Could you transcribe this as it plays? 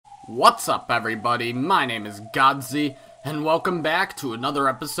What's up, everybody? My name is Godzi, and welcome back to another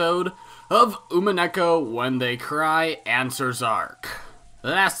episode of Umineko When They Cry Answers Arc.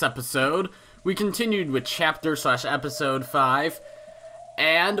 Last episode, we continued with chapter/episode 5,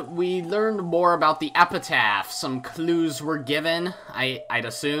 and we learned more about the epitaph. Some clues were given, I'd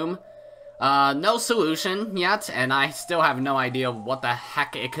assume. No solution yet, and I still have no idea what the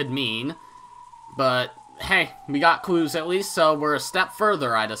heck it could mean. But hey, we got clues at least, so we're a step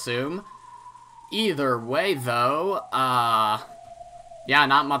further, I'd assume. Either way, though, yeah,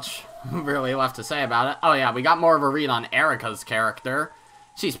 not much really left to say about it. Oh yeah, we got more of a read on Erika's character.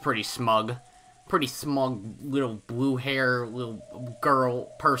 She's pretty smug. Pretty smug little blue hair, little girl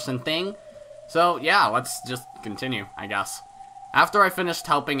person thing. So yeah, let's just continue, I guess. After I finished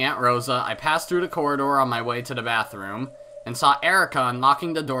helping Aunt Rosa, I passed through the corridor on my way to the bathroom, and saw Erika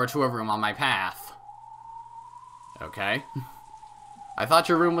unlocking the door to a room on my path. Okay. I thought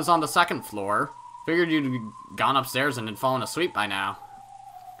your room was on the second floor. Figured you'd gone upstairs and had fallen asleep by now.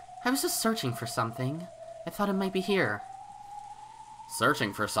 I was just searching for something. I thought it might be here.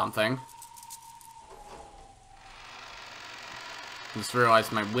 Searching for something? Just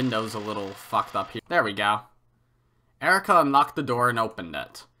realized my window's a little fucked up here. There we go. Erika unlocked the door and opened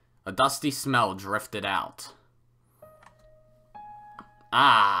it. A dusty smell drifted out.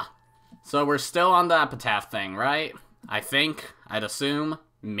 Ah. So we're still on the epitaph thing, right? I think. I'd assume.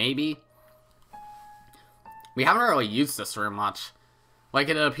 Maybe. We haven't really used this room much. Like,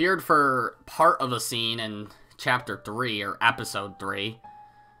 it appeared for part of a scene in chapter 3, or episode 3.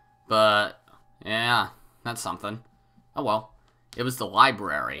 But, yeah, that's something. Oh well. It was the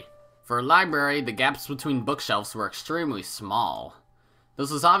library. For a library, the gaps between bookshelves were extremely small. This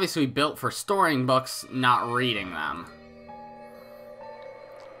was obviously built for storing books, not reading them.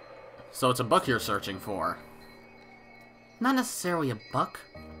 So it's a book you're searching for. Not necessarily a book,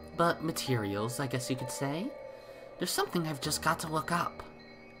 but materials, I guess you could say. There's something I've just got to look up.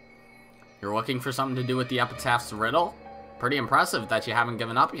 You're looking for something to do with the epitaph's riddle? Pretty impressive that you haven't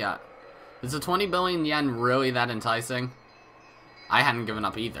given up yet. Is the 20 billion yen really that enticing? I hadn't given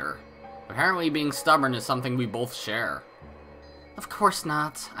up either. Apparently being stubborn is something we both share. Of course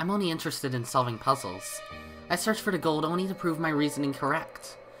not. I'm only interested in solving puzzles. I search for the gold only to prove my reasoning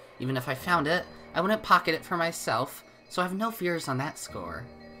correct. Even if I found it, I wouldn't pocket it for myself, so I have no fears on that score.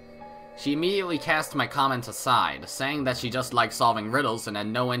 She immediately cast my comment aside, saying that she just liked solving riddles and had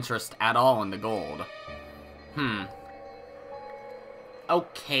no interest at all in the gold.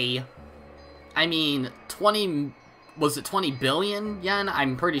 Okay. I mean, was it 20 billion yen?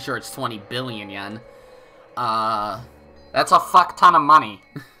 I'm pretty sure it's 20 billion yen. That's a fuck ton of money.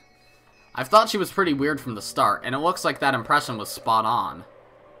 I've thought she was pretty weird from the start, and it looks like that impression was spot on.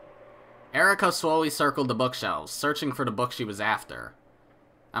 Erika slowly circled the bookshelves, searching for the book she was after.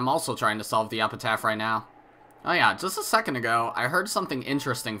 I'm also trying to solve the epitaph right now. Oh yeah, just a second ago, I heard something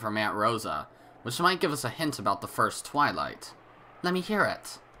interesting from Aunt Rosa, which might give us a hint about the first twilight. Let me hear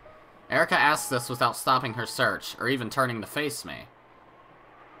it. Erika asked this without stopping her search, or even turning to face me.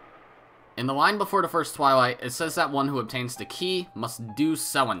 In the line before the first twilight, it says that one who obtains the key must do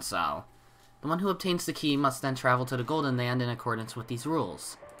so-and-so. The one who obtains the key must then travel to the Golden Land in accordance with these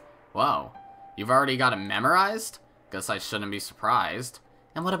rules. Whoa, you've already got it memorized? Guess I shouldn't be surprised.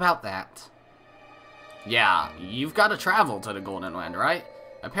 And what about that? Yeah, you've got to travel to the Golden Land, right?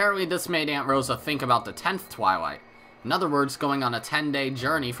 Apparently this made Aunt Rosa think about the 10th twilight. In other words, going on a 10-day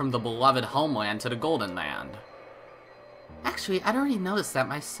journey from the beloved homeland to the Golden Land. Actually, I'd already noticed that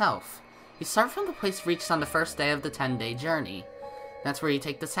myself. You start from the place reached on the first day of the 10-day journey. That's where you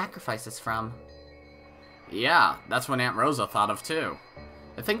take the sacrifices from. Yeah, that's what Aunt Rosa thought of too.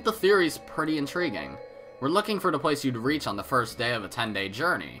 I think the theory's pretty intriguing. We're looking for the place you'd reach on the first day of a 10-day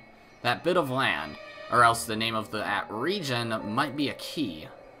journey. That bit of land, or else the name of that region might be a key.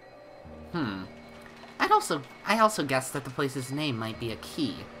 I also guessed that the place's name might be a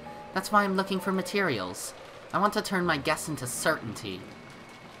key. That's why I'm looking for materials. I want to turn my guess into certainty.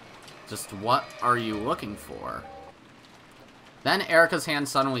 Just what are you looking for? Then Erika's hand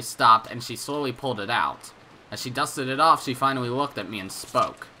suddenly stopped and she slowly pulled it out. As she dusted it off, she finally looked at me and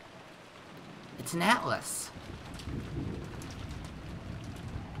spoke. It's an atlas.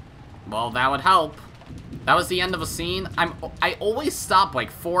 Well, that would help. That was the end of a scene. I always stop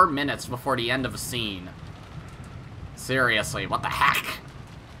like 4 minutes before the end of a scene. Seriously, what the heck?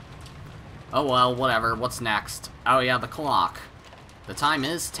 Oh well, whatever. What's next? Oh yeah, the clock. The time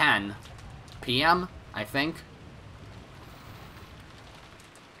is 10 p.m., I think.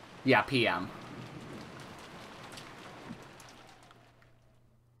 Yeah, p.m.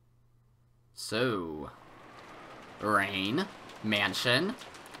 So, rain, mansion,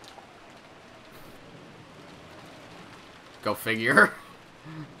 Go figure.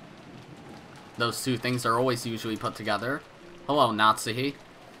 Those two things are always usually put together. Hello, Natsuhi.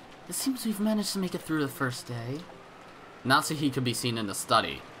 It seems we've managed to make it through the first day. Natsuhi could be seen in the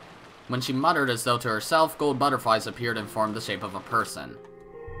study. When she muttered as though to herself, gold butterflies appeared and formed the shape of a person.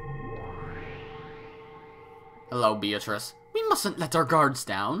 Hello, Beatrice. We mustn't let our guards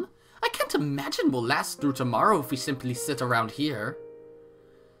down. I can't imagine we'll last through tomorrow if we simply sit around here.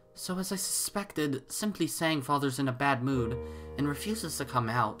 So as I suspected, simply saying Father's in a bad mood and refuses to come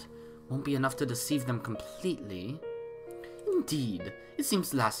out won't be enough to deceive them completely. Indeed, it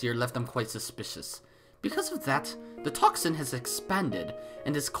seems last year left them quite suspicious. Because of that, the toxin has expanded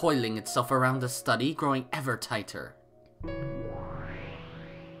and is coiling itself around the study, growing ever tighter.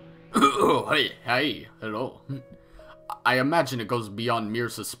 Oh, hey, hello. I imagine it goes beyond mere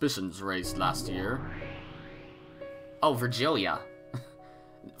suspicions raised last year. Oh, Virgilia.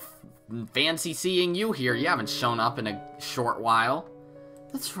 Fancy seeing you here. You haven't shown up in a short while.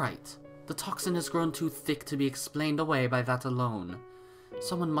 That's right. The toxin has grown too thick to be explained away by that alone.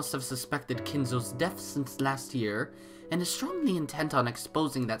 Someone must have suspected Kinzo's death since last year, and is strongly intent on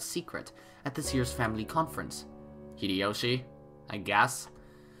exposing that secret at this year's family conference. Hideyoshi, I guess.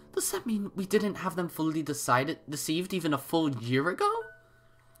 Does that mean we didn't have them fully deceived even a full year ago?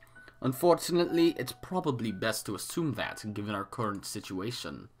 Unfortunately, it's probably best to assume that, given our current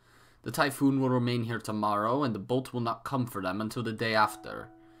situation. The typhoon will remain here tomorrow, and the boat will not come for them until the day after.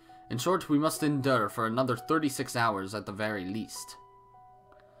 In short, we must endure for another 36 hours at the very least.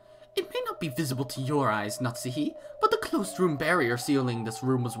 It may not be visible to your eyes, Natsuhi, but the closed room barrier sealing this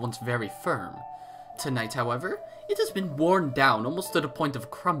room was once very firm. Tonight, however, it has been worn down almost to the point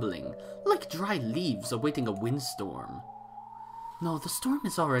of crumbling, like dry leaves awaiting a windstorm. No, the storm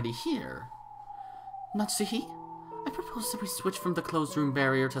is already here. Natsuhi, I propose that we switch from the closed room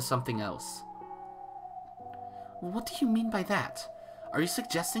barrier to something else. What do you mean by that? Are you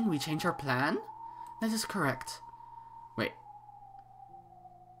suggesting we change our plan? That is correct. Wait.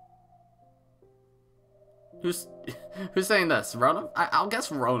 Who's saying this? I'll guess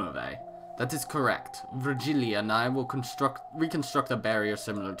Ronove. That is correct. Virgilia and I will reconstruct a barrier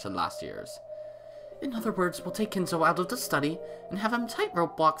similar to last year's. In other words, we'll take Kinzo out of the study and have him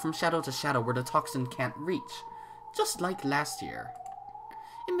tightrope walk from shadow to shadow where the toxin can't reach. Just like last year.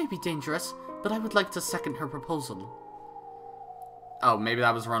 It may be dangerous, but I would like to second her proposal. Oh, maybe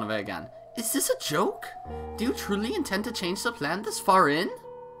that was Ronove again. Is this a joke? Do you truly intend to change the plan this far in?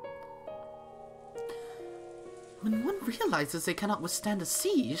 When one realizes they cannot withstand a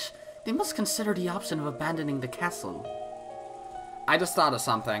siege, they must consider the option of abandoning the castle. I just thought of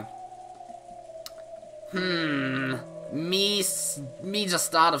something. Me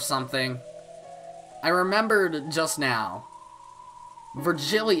just thought of something. I remembered just now.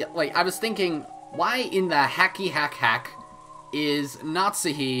 Virgilia, like, I was thinking, why in the hack is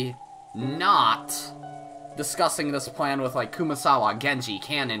Natsuhi not discussing this plan with, like, Kumasawa, Genji,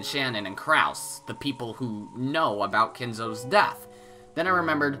 Kanon, Shannon, and Kraus, the people who know about Kinzo's death? Then I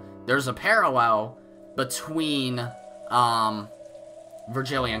remembered there's a parallel between,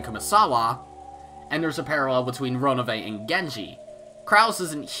 Virgilia and Kumasawa, and there's a parallel between Ronove and Genji. Kraus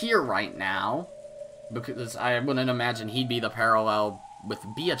isn't here right now, because I wouldn't imagine he'd be the parallel with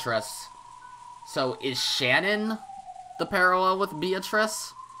Beatrice. So is Shannon the parallel with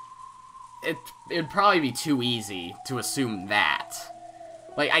Beatrice? It'd probably be too easy to assume that.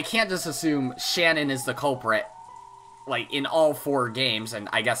 Like, I can't just assume Shannon is the culprit, like, in all 4 games, and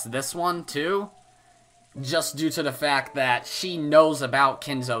I guess this one, too? Just due to the fact that she knows about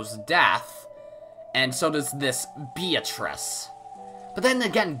Kinzo's death, and so does this Beatrice. But then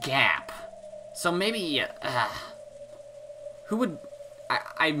again, Gap. So maybe, who would...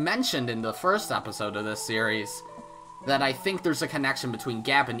 I mentioned in the first episode of this series that I think there's a connection between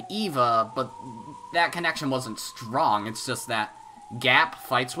Gap and Eva, but that connection wasn't strong. It's just that Gap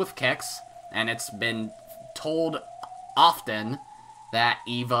fights with kicks, and it's been told often that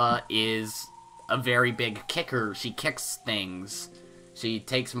Eva is a very big kicker. She kicks things. She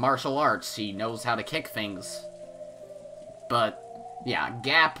takes martial arts. She knows how to kick things. But, yeah,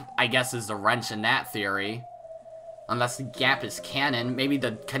 Gap, I guess, is the wrench in that theory. Unless Gap is canon. Maybe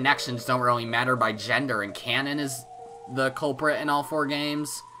the connections don't really matter by gender, and Canon is the culprit in all 4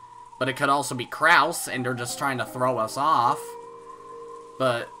 games. But it could also be Kraus, and they're just trying to throw us off.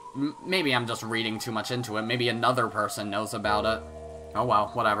 But maybe I'm just reading too much into it. Maybe another person knows about it. Oh well,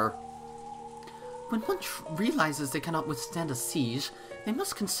 whatever. When one realizes they cannot withstand a siege, they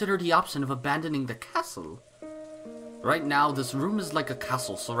must consider the option of abandoning the castle. Right now, this room is like a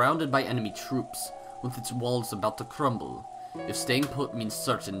castle surrounded by enemy troops, with its walls about to crumble. If staying put means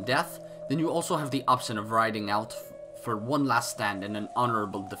certain death, then you also have the option of riding out for one last stand and an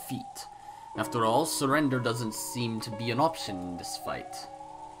honorable defeat. After all, surrender doesn't seem to be an option in this fight.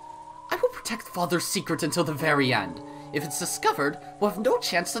 I will protect Father's secret until the very end. If it's discovered, we'll have no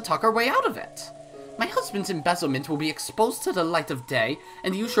chance to talk our way out of it. My husband's embezzlement will be exposed to the light of day,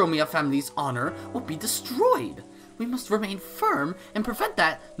 and the Ushiromiya family's honor will be destroyed. We must remain firm and prevent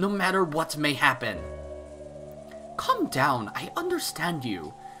that no matter what may happen. Calm down, I understand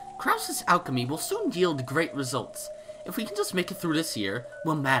you. Krause's alchemy will soon yield great results. If we can just make it through this year,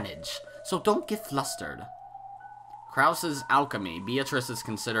 we'll manage, so don't get flustered. Krause's alchemy. Beatrice is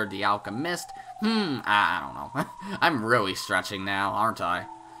considered the alchemist. I don't know. I'm really stretching now, aren't I?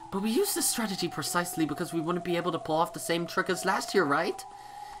 But we used this strategy precisely because we wouldn't be able to pull off the same trick as last year, right?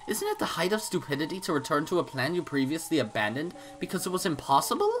 Isn't it the height of stupidity to return to a plan you previously abandoned because it was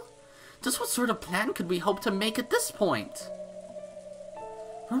impossible? Just what sort of plan could we hope to make at this point?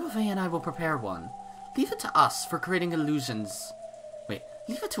 Ronove and I will prepare one. Leave it to us for creating illusions.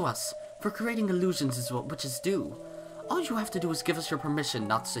 Leave it to us for creating illusions is what witches do. All you have to do is give us your permission,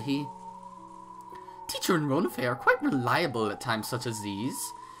 Natsuhi. Teacher and Ronove are quite reliable at times such as these,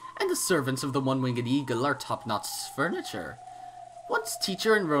 and the servants of the One-Winged Eagle are top-notch furniture. Once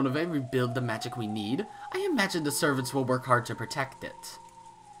Teacher and Ronove rebuild the magic we need, I imagine the servants will work hard to protect it.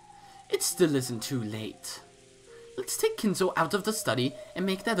 It still isn't too late. Let's take Kinzo out of the study and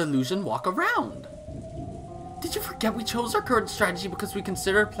make that illusion walk around. Did you forget we chose our current strategy because we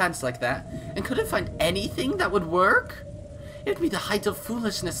considered plans like that and couldn't find anything that would work? It'd be the height of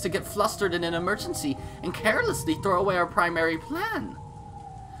foolishness to get flustered in an emergency and carelessly throw away our primary plan.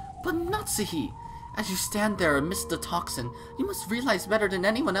 But Natsuhi, as you stand there amidst the toxin, you must realize better than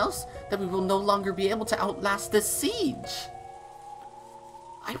anyone else that we will no longer be able to outlast this siege.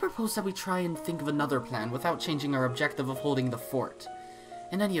 I propose that we try and think of another plan without changing our objective of holding the fort.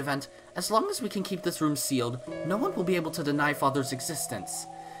 In any event, as long as we can keep this room sealed, no one will be able to deny Father's existence.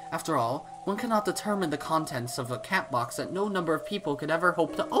 After all, one cannot determine the contents of a cat box that no number of people could ever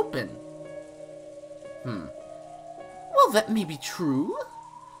hope to open. Well, that may be true.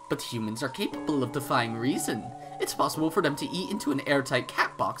 But humans are capable of defying reason. It's possible for them to eat into an airtight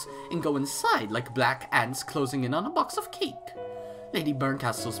cat box and go inside like black ants closing in on a box of cake. Lady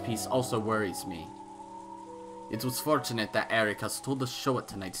Berncastle's piece also worries me. It was fortunate that Erika stole the show at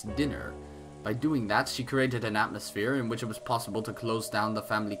tonight's dinner. By doing that, she created an atmosphere in which it was possible to close down the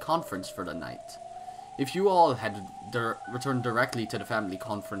family conference for the night. If you all had returned directly to the family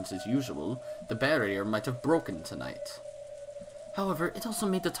conference as usual, the barrier might have broken tonight. However, it also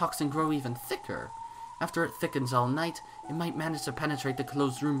made the toxin grow even thicker. After it thickens all night, it might manage to penetrate the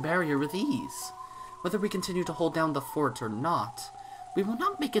closed room barrier with ease. Whether we continue to hold down the fort or not, we will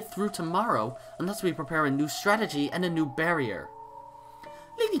not make it through tomorrow unless we prepare a new strategy and a new barrier.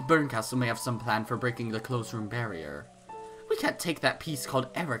 Lady Berncastle may have some plan for breaking the closed room barrier. We can't take that piece called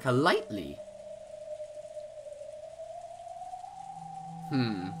Erika lightly.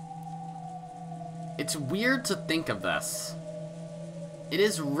 It's weird to think of this. It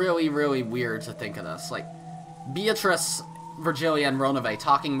is really, really weird to think of this. Like, Beatrice, Virgilia, and Ronove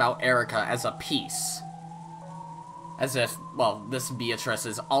talking about Erika as a piece. As if, well, this Beatrice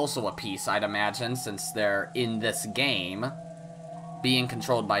is also a piece, I'd imagine, since they're in this game, being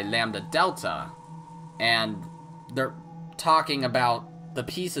controlled by Lambda Delta. And they're talking about the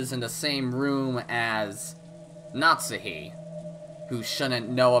pieces in the same room as Natsuhi, who shouldn't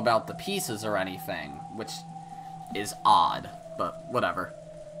know about the pieces or anything, which is odd. But whatever.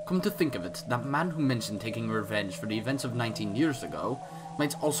 Come to think of it, that man who mentioned taking revenge for the events of 19 years ago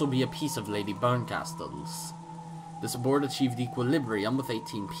might also be a piece of Lady Berncastle's. This board achieved equilibrium with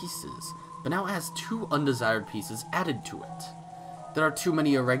 18 pieces, but now it has 2 undesired pieces added to it. There are too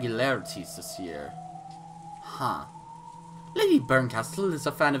many irregularities this year. Lady Berncastle is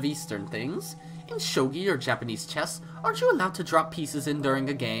a fan of Eastern things. In shogi or Japanese chess, aren't you allowed to drop pieces in during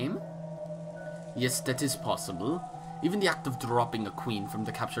a game? Yes, that is possible. Even the act of dropping a queen from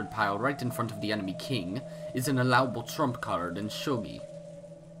the captured pile right in front of the enemy king is an allowable trump card in shogi.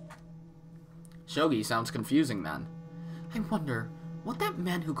 Shogi sounds confusing then. I wonder what that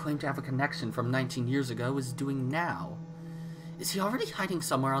man who claimed to have a connection from 19 years ago is doing now. Is he already hiding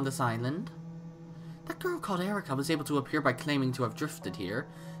somewhere on this island? That girl called Erika was able to appear by claiming to have drifted here.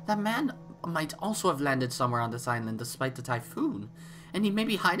 That man might also have landed somewhere on this island despite the typhoon, and he may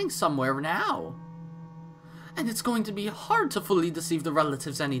be hiding somewhere now. And it's going to be hard to fully deceive the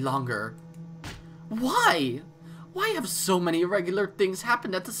relatives any longer. Why? Why have so many irregular things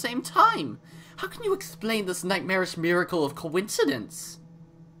happen at the same time? How can you explain this nightmarish miracle of coincidence?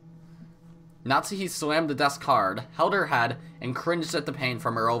 Natsuhi slammed the desk hard, held her head, and cringed at the pain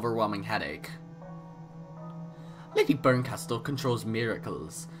from her overwhelming headache. Lady Berncastle controls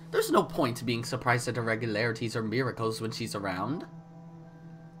miracles. There's no point being surprised at irregularities or miracles when she's around.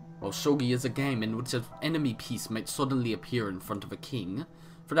 Well, shogi is a game in which an enemy piece might suddenly appear in front of a king.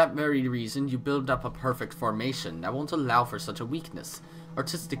 For that very reason, you build up a perfect formation that won't allow for such a weakness,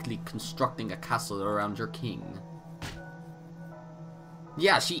 artistically constructing a castle around your king.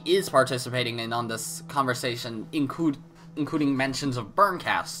 Yeah, she is participating in on this conversation, including mentions of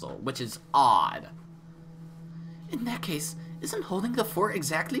Berncastle, which is odd. In that case, isn't holding the fort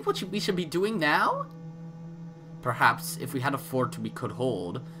exactly what we should be doing now? Perhaps, if we had a fort we could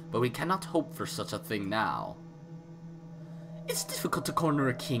hold, but we cannot hope for such a thing now. It's difficult to corner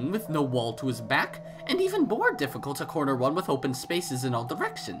a king with no wall to his back, and even more difficult to corner one with open spaces in all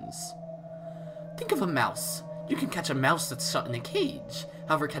directions. Think of a mouse. You can catch a mouse that's shut in a cage.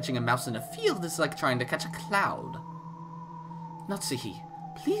 However, catching a mouse in a field is like trying to catch a cloud. Natsuhi,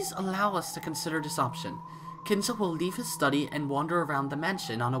 please allow us to consider this option. Kinzo will leave his study and wander around the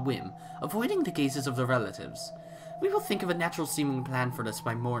mansion on a whim, avoiding the gazes of the relatives. We will think of a natural-seeming plan for this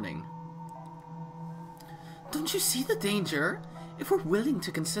by morning. Don't you see the danger? If we're willing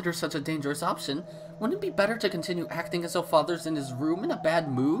to consider such a dangerous option, wouldn't it be better to continue acting as though Father's in his room in a bad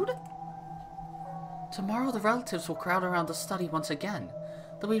mood? Tomorrow the relatives will crowd around the study once again.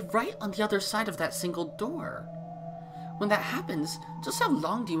 They'll be right on the other side of that single door. When that happens, just how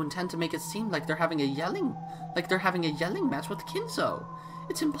long do you intend to make it seem like they're having a yelling match with Kinzo?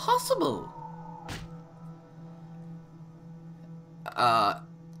 It's impossible.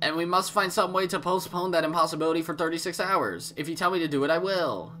 And we must find some way to postpone that impossibility for 36 hours. If you tell me to do it, I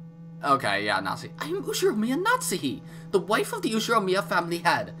will. Okay, yeah, Natsuhi. I am Ushiromiya Natsuhi, the wife of the Ushiromiya family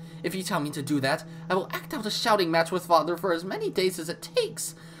head. If you tell me to do that, I will act out a shouting match with Father for as many days as it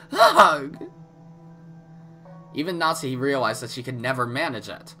takes. Ugh! Even Natsuhi realized that she could never manage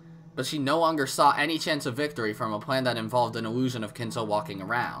it, but she no longer saw any chance of victory from a plan that involved an illusion of Kinzo walking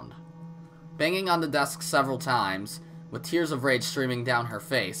around. Banging on the desk several times, with tears of rage streaming down her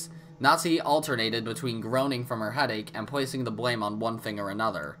face, Natsuhi alternated between groaning from her headache and placing the blame on one thing or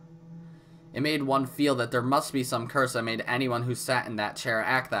another. It made one feel that there must be some curse that made anyone who sat in that chair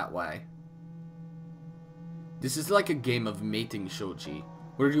act that way. This is like a game of mating shogi,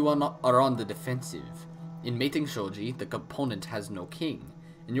 where you are on the defensive. In mating shogi, the opponent has no king,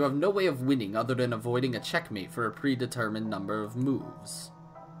 and you have no way of winning other than avoiding a checkmate for a predetermined number of moves.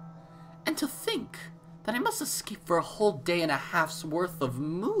 And to think that I must escape for a whole day and a half's worth of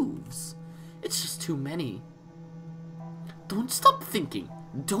moves. It's just too many. Don't stop thinking.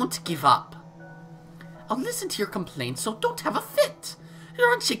 Don't give up. I'll listen to your complaints, so don't have a fit.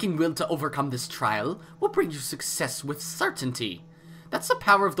 Your unshaking will to overcome this trial will bring you success with certainty. That's the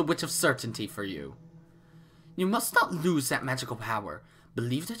power of the Witch of Certainty for you. You must not lose that magical power.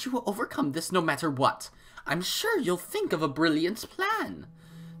 Believe that you will overcome this no matter what. I'm sure you'll think of a brilliant plan.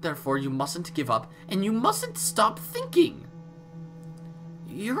 Therefore, you mustn't give up, and you mustn't stop thinking.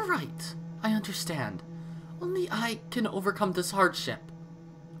 You're right. I understand. Only I can overcome this hardship.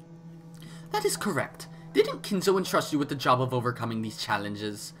 That is correct. Didn't Kinzo entrust you with the job of overcoming these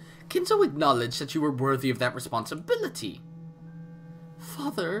challenges? Kinzo acknowledged that you were worthy of that responsibility.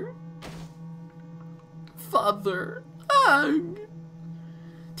 Father? Father? Ugh!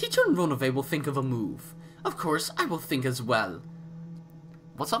 Teacher and Ronove will think of a move. Of course, I will think as well.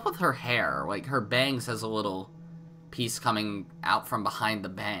 What's up with her hair? Like, her bangs has a little piece coming out from behind the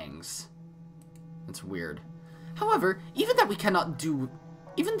bangs. It's weird. However, even that we cannot do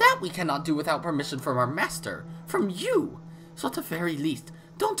without permission from our master, from you. So at the very least,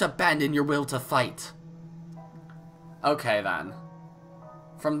 don't abandon your will to fight. Okay, then.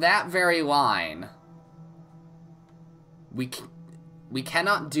 From that very line, we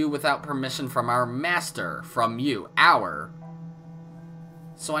cannot do without permission from our master, from you,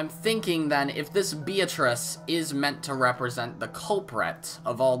 So I'm thinking then, if this Beatrice is meant to represent the culprit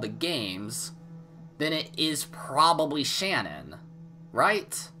of all the games, then it is probably Shannon,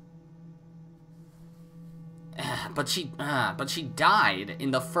 right? But she died in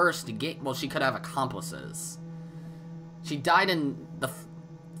the first game. Well, she could have accomplices. She died in the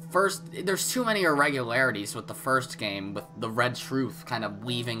first. There's too many irregularities with the first game, with the red truth kind of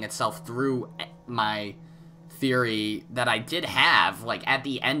weaving itself through my theory that I did have, like, at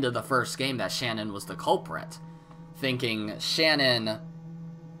the end of the first game, that Shannon was the culprit. Thinking Shannon,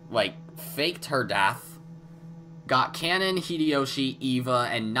 like, faked her death, got Kanon, Hideyoshi, Eva,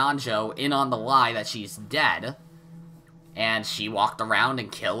 and Nanjo in on the lie that she's dead, and she walked around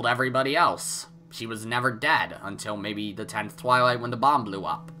and killed everybody else. She was never dead until maybe the 10th Twilight when the bomb blew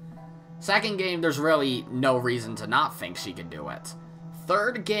up. Second game, there's really no reason to not think she could do it.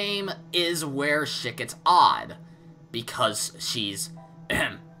 Third game is where shit gets odd. because she's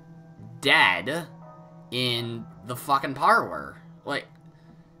dead in the fucking parlor. Like,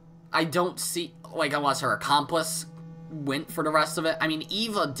 I don't see, like, unless her accomplice went for the rest of it. I mean,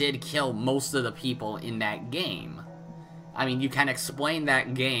 Eva did kill most of the people in that game. I mean, you can explain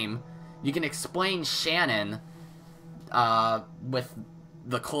that game. You can explain Shannon with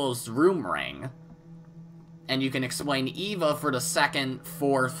the closed room ring. And you can explain Eva for the 2nd,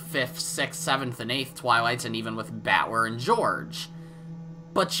 4th, 5th, 6th, 7th, and 8th Twilights, and even with Battler and George.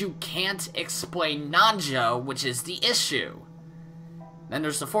 But you can't explain Nanjo, which is the issue. Then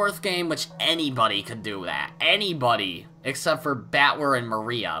there's the 4th game, which anybody could do that. Anybody, except for Battler and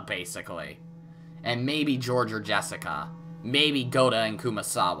Maria, basically. And maybe George or Jessica. Maybe Goda and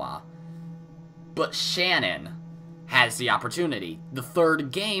Kumasawa. But Shannon has the opportunity. The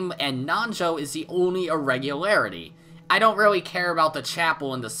 3rd game, and Nanjo is the only irregularity. I don't really care about the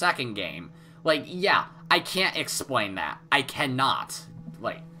chapel in the 2nd game. Like, yeah, I can't explain that. I cannot.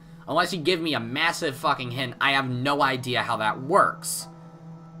 Like, unless you give me a massive fucking hint, I have no idea how that works.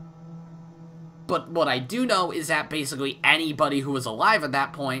 But what I do know is that basically anybody who was alive at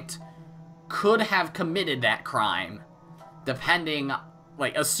that point could have committed that crime. Depending,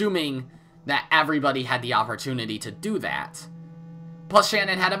 like, assuming that everybody had the opportunity to do that. Plus,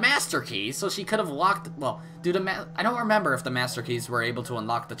 Shannon had a master key, so she could have locked... Well, I don't remember if the master keys were able to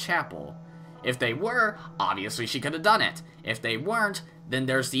unlock the chapel. If they were, obviously she could have done it. If they weren't, then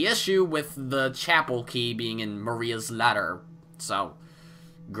there's the issue with the chapel key being in Maria's letter. So,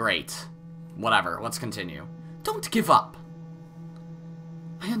 great. Whatever, let's continue. Don't give up!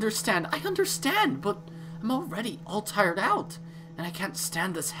 I understand, but I'm already all tired out, and I can't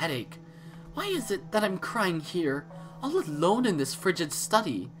stand this headache. Why is it that I'm crying here, all alone in this frigid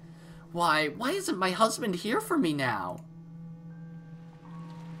study? Why isn't my husband here for me now?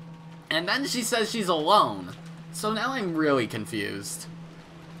 And then she says she's alone. So now I'm really confused.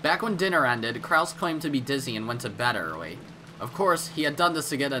 Back when dinner ended, Kraus claimed to be dizzy and went to bed early. Of course, he had done this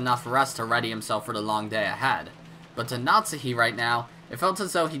to get enough rest to ready himself for the long day ahead. But to Natsuhi right now, it felt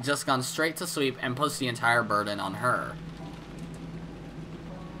as though he'd just gone straight to sleep and pushed the entire burden on her.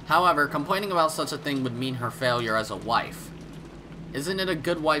 However, complaining about such a thing would mean her failure as a wife. Isn't it a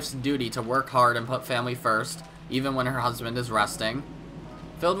good wife's duty to work hard and put family first, even when her husband is resting?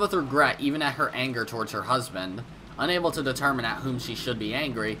 Filled with regret even at her anger towards her husband, unable to determine at whom she should be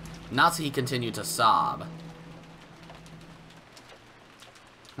angry, Natsuhi continued to sob.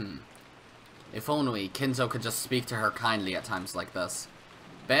 If only Kinzo could just speak to her kindly at times like this.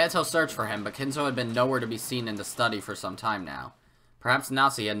 Beato searched for him, but Kinzo had been nowhere to be seen in the study for some time now. Perhaps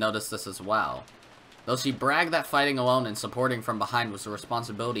Natsuhi had noticed this as well. Though she bragged that fighting alone and supporting from behind was the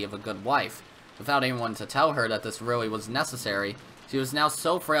responsibility of a good wife, without anyone to tell her that this really was necessary, she was now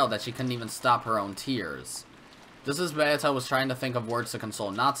so frail that she couldn't even stop her own tears. Just as Beato was trying to think of words to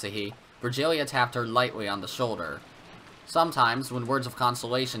console Natsuhi, Virgilia tapped her lightly on the shoulder. Sometimes, when words of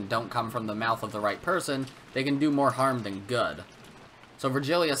consolation don't come from the mouth of the right person, they can do more harm than good. So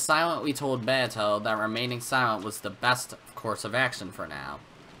Virgilia silently told Beato that remaining silent was the best course of action for now.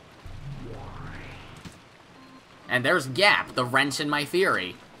 And there's Gap, the wrench in my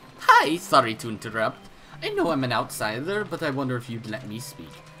theory. Hi, sorry to interrupt. I know I'm an outsider, but I wonder if you'd let me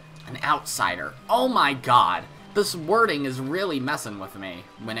speak. An outsider? Oh my god! This wording is really messing with me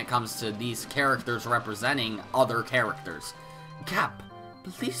when it comes to these characters representing other characters. Gap,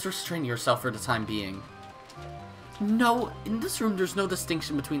 please restrain yourself for the time being. No, in this room there's no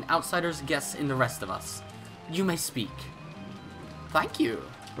distinction between outsiders, guests, and the rest of us. You may speak. Thank you.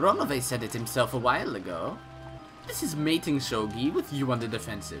 Ronove said it himself a while ago. This is mating shogi with you on the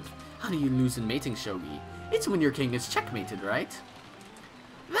defensive. How do you lose in mating shogi? It's when your king is checkmated, right?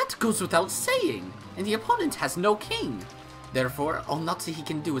 That goes without saying, and the opponent has no king. Therefore, all Natsuhi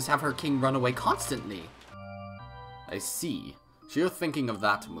can do is have her king run away constantly. I see. So you're thinking of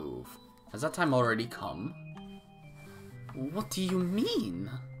that move. Has that time already come? What do you mean?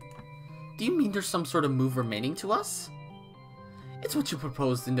 Do you mean there's some sort of move remaining to us? It's what you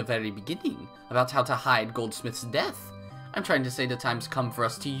proposed in the very beginning, about how to hide Goldsmith's death. I'm trying to say the time's come for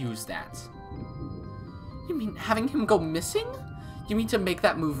us to use that. You mean having him go missing? You mean to make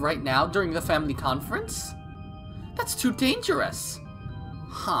that move right now during the family conference? That's too dangerous!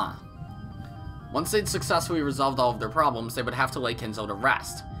 Huh. Once they'd successfully resolved all of their problems, they would have to lay Kinzo to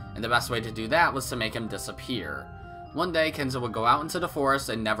rest, and the best way to do that was to make him disappear. One day, Kinzo would go out into the forest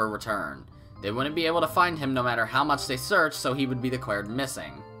and never return. They wouldn't be able to find him no matter how much they searched, so he would be declared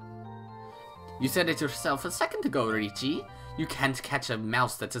missing. You said it yourself a second ago, Riichi. You can't catch a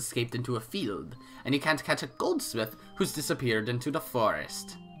mouse that's escaped into a field, and you can't catch a goldsmith who's disappeared into the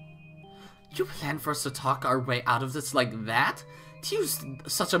forest. You plan for us to talk our way out of this like that? To use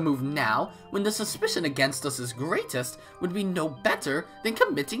such a move now, when the suspicion against us is greatest, would be no better than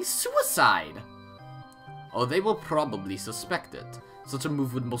committing suicide. Oh, they will probably suspect it. Such a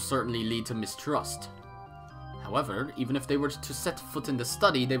move would most certainly lead to mistrust. However, even if they were to set foot in the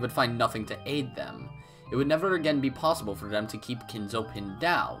study, they would find nothing to aid them. It would never again be possible for them to keep Kinzo pinned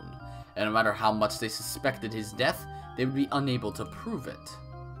down, and no matter how much they suspected his death, they would be unable to prove it.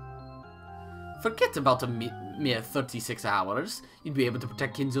 Forget about a mere 36 hours. You'd be able to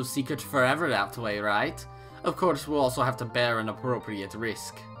protect Kinzo's secret forever that way, right? Of course, we'll also have to bear an appropriate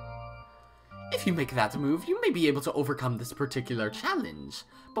risk. If you make that move, you may be able to overcome this particular challenge,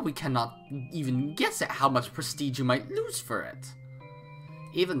 but we cannot even guess at how much prestige you might lose for it.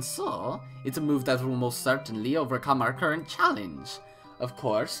 Even so, it's a move that will most certainly overcome our current challenge. Of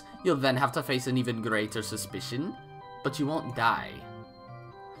course, you'll then have to face an even greater suspicion, but you won't die.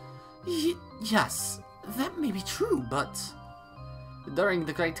 Yes, that may be true, but... During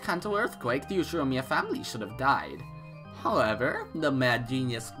the Great Kanto earthquake, the Ushiromiya family should have died. However, the mad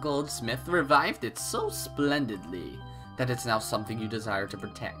genius goldsmith revived it so splendidly that it's now something you desire to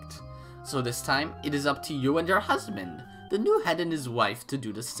protect. So this time, it is up to you and your husband, the new head and his wife, to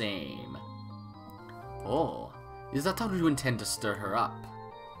do the same. Oh, is that how you intend to stir her up?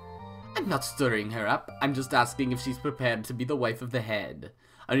 I'm not stirring her up, I'm just asking if she's prepared to be the wife of the head.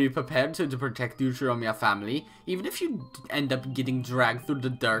 Are you prepared to protect the Ushiromiya family, even if you end up getting dragged through the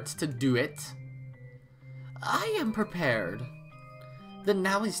dirt to do it? I am prepared. Then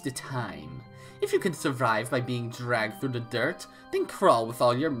now is the time. If you can survive by being dragged through the dirt, then crawl with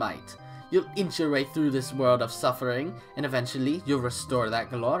all your might. You'll inch your way through this world of suffering, and eventually you'll restore that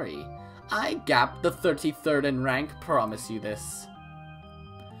glory. I, Gap, the 33rd in rank, promise you this.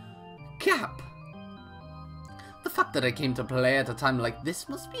 Gap! The fact that I came to play at a time like this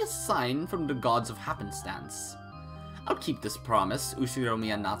must be a sign from the gods of happenstance. I'll keep this promise,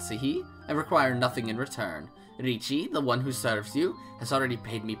 Ushiromiya Natsuhi. I require nothing in return. Richi, the one who serves you, has already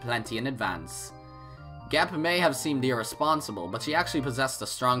paid me plenty in advance. Gap may have seemed irresponsible, but she actually possessed a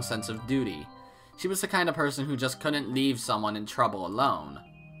strong sense of duty. She was the kind of person who just couldn't leave someone in trouble alone.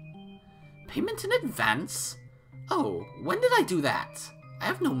 Payment in advance? Oh, when did I do that? I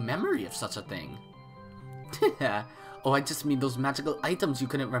have no memory of such a thing. Oh, I just mean those magical items you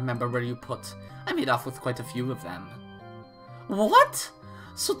couldn't remember where you put. I made off with quite a few of them. What?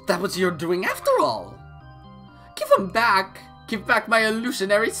 So that was your doing after all? Give them back! Give back my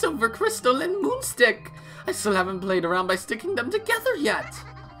illusionary silver crystal and moonstick! I still haven't played around by sticking them together yet!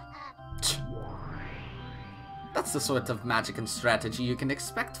 That's the sort of magic and strategy you can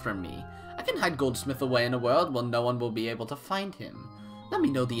expect from me. I can hide Goldsmith away in a world where no one will be able to find him. Let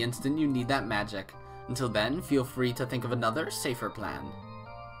me know the instant you need that magic. Until then, feel free to think of another, safer plan.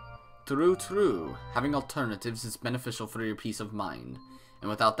 True. Having alternatives is beneficial for your peace of mind. And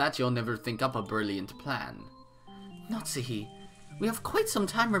without that, you'll never think up a brilliant plan. Natsuhi, we have quite some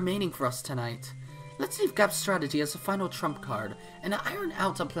time remaining for us tonight. Let's leave Gap's strategy as a final trump card, and iron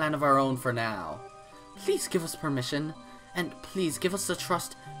out a plan of our own for now. Please give us permission, and please give us the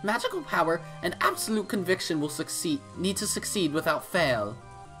trust, magical power, and absolute conviction will need to succeed without fail.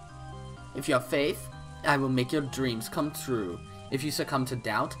 If you have faith, I will make your dreams come true. If you succumb to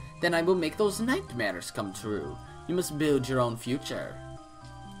doubt, then I will make those nightmares come true. You must build your own future.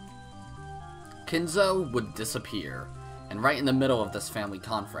 Kinzo would disappear, and right in the middle of this family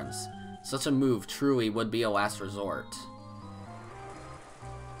conference. Such a move truly would be a last resort.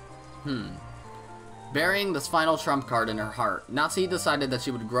 Burying this final trump card in her heart, Natsuhi decided that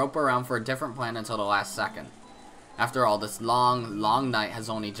she would grope around for a different plan until the last second. After all, this long night has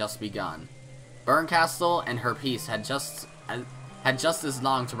only just begun. Burncastle and her piece had just as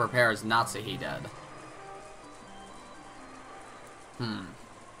long to prepare as Natsuhi did.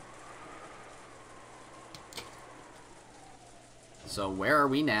 So where are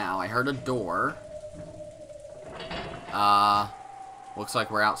we now? I heard a door. Looks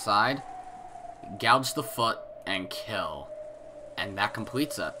like we're outside. Gouge the foot and kill. And that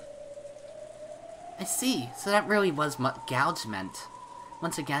completes it. I see, so that really was what gouge meant.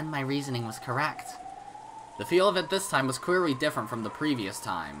 Once again, my reasoning was correct. The feel of it this time was clearly different from the previous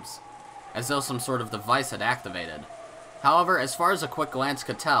times, as though some sort of device had activated. However, as far as a quick glance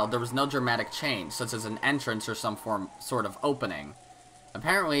could tell, there was no dramatic change, such as an entrance or some sort of opening.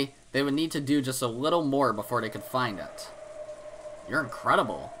 Apparently, they would need to do just a little more before they could find it. You're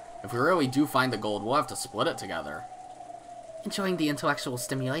incredible. If we really do find the gold, we'll have to split it together. Enjoying the intellectual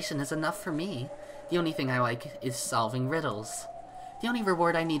stimulation is enough for me. The only thing I like is solving riddles. The only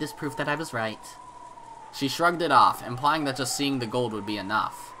reward I need is proof that I was right. She shrugged it off, implying that just seeing the gold would be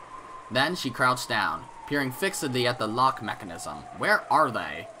enough. Then she crouched down, peering fixedly at the lock mechanism. Where are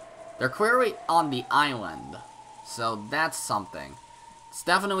they? They're clearly on the island, so that's something. It's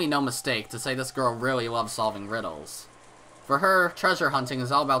definitely no mistake to say this girl really loves solving riddles. For her, treasure hunting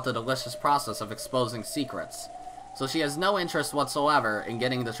is all about the delicious process of exposing secrets, so she has no interest whatsoever in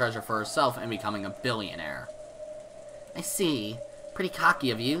getting the treasure for herself and becoming a billionaire. I see. Pretty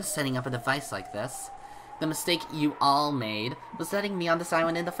cocky of you, setting up a device like this. The mistake you all made was letting me on this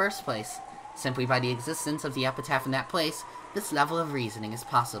island in the first place. Simply by the existence of the epitaph in that place, this level of reasoning is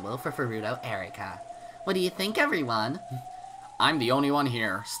possible for Erika. What do you think, everyone? I'm the only one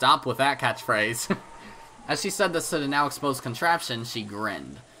here. Stop with that catchphrase. As she said this to the now exposed contraption, she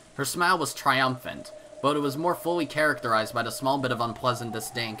grinned. Her smile was triumphant, but it was more fully characterized by the small bit of unpleasant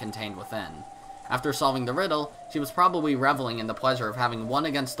disdain contained within. After solving the riddle, she was probably reveling in the pleasure of having won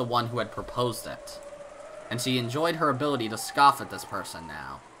against the one who had proposed it. And she enjoyed her ability to scoff at this person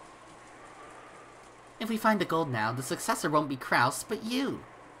now. If we find the gold now, the successor won't be Kraus, but you.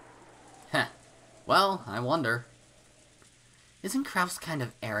 Heh. Well, I wonder. Isn't Kraus kind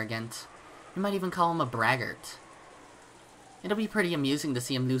of arrogant? You might even call him a braggart. It'll be pretty amusing to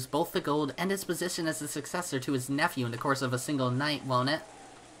see him lose both the gold and his position as the successor to his nephew in the course of a single night, won't it?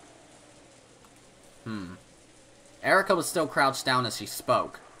 Erika was still crouched down as she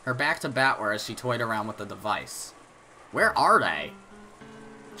spoke, her back to Battler as she toyed around with the device. Where are they?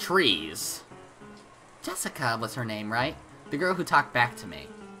 Trees. Jessica was her name, right? The girl who talked back to me.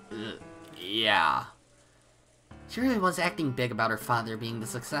 Yeah. She really was acting big about her father being the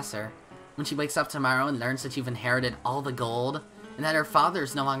successor. When she wakes up tomorrow and learns that you've inherited all the gold, and that her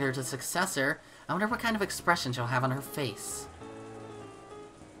father's no longer the successor, I wonder what kind of expression she'll have on her face.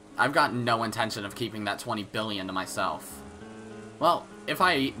 I've got no intention of keeping that 20 billion to myself. Well, if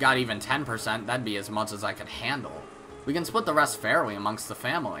I got even 10%, that'd be as much as I could handle. We can split the rest fairly amongst the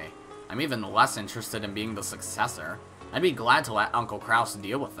family. I'm even less interested in being the successor. I'd be glad to let Uncle Kraus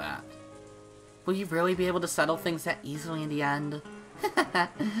deal with that. Will you really be able to settle things that easily in the end?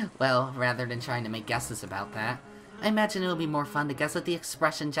 Well, rather than trying to make guesses about that, I imagine it'll be more fun to guess at the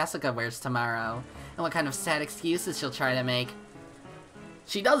expression Jessica wears tomorrow, and what kind of sad excuses she'll try to make.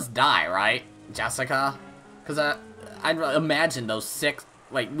 She does die, right, Jessica? Because I'd imagine those 6...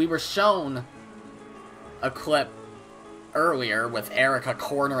 Like, we were shown a clip earlier with Erika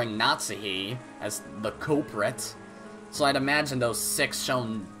cornering Natsuhi as the culprit. So I'd imagine those 6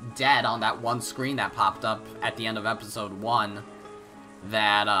 shown dead on that one screen that popped up at the end of episode 1.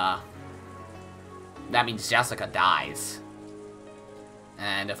 That means Jessica dies.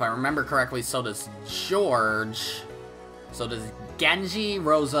 And if I remember correctly, so does George. So does Genji,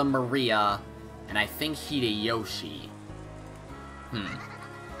 Rosa, Maria, and I think Hideyoshi.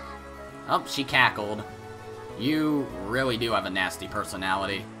 Oh, she cackled. You really do have a nasty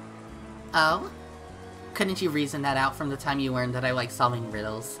personality. Oh? Couldn't you reason that out from the time you learned that I like solving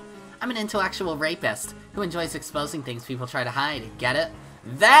riddles? I'm an intellectual rapist who enjoys exposing things people try to hide. Get it?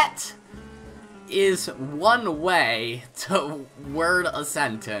 That is one way to word a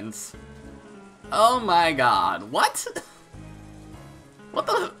sentence. Oh my god. What? What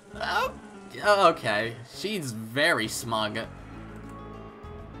the... okay. She's very smug.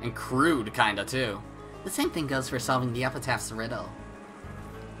 And crude, kinda, too. The same thing goes for solving the epitaph's riddle.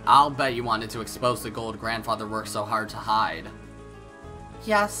 I'll bet you wanted to expose the gold grandfather worked so hard to hide.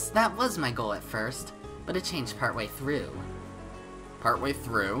 Yes, that was my goal at first, but it changed partway through. Partway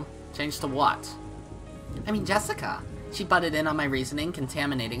through? Changed to what? I mean, Jessica. She butted in on my reasoning,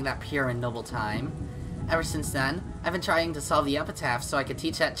 contaminating that pure and noble time. Ever since then, I've been trying to solve the epitaph so I could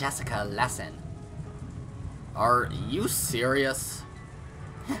teach that Jessica a lesson. Are you serious?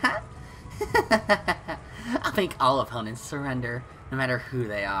 I'll make all opponents surrender, no matter who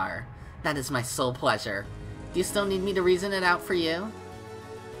they are. That is my sole pleasure. Do you still need me to reason it out for you?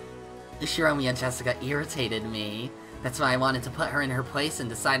 Ushiromiya Jessica irritated me. That's why I wanted to put her in her place and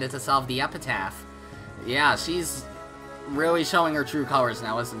decided to solve the epitaph. Yeah, she's really showing her true colors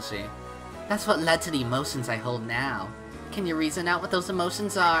now, isn't she? That's what led to the emotions I hold now. Can you reason out what those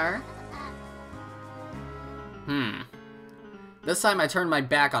emotions are? This time I turned my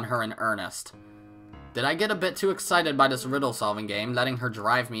back on her in earnest. Did I get a bit too excited by this riddle-solving game, letting her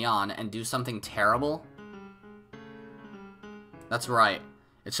drive me on and do something terrible? That's right.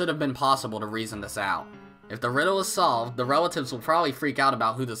 It should have been possible to reason this out. If the riddle is solved, the relatives will probably freak out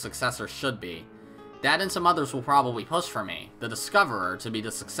about who the successor should be. Dad and some others will probably push for me, the discoverer, to be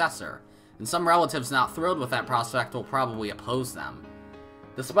the successor, and some relatives not thrilled with that prospect will probably oppose them.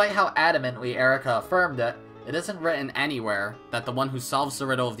 Despite how adamantly Erika affirmed it, it isn't written anywhere that the one who solves the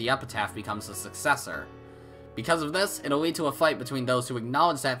riddle of the epitaph becomes the successor. Because of this, it'll lead to a fight between those who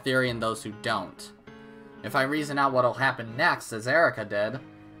acknowledge that theory and those who don't. If I reason out what'll happen next, as Erika did,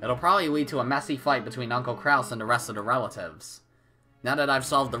 it'll probably lead to a messy fight between Uncle Kraus and the rest of the relatives. Now that I've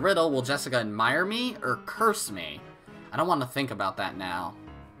solved the riddle, will Jessica admire me or curse me? I don't want to think about that now.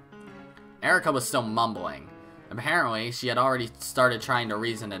 Erika was still mumbling. Apparently, she had already started trying to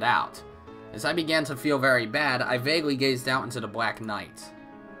reason it out. As I began to feel very bad, I vaguely gazed out into the black night.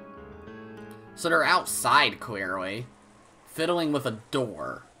 So they're outside, clearly, fiddling with a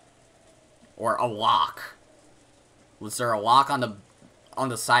door. Or a lock. Was there a lock on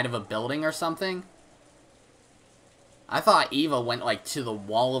the side of a building or something? I thought Eva went, like, to the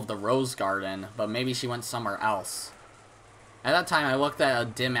wall of the rose garden, but maybe she went somewhere else. At that time, I looked at a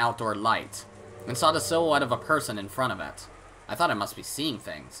dim outdoor light, and saw the silhouette of a person in front of it. I thought I must be seeing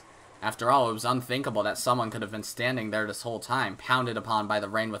things. After all, it was unthinkable that someone could have been standing there this whole time, pounded upon by the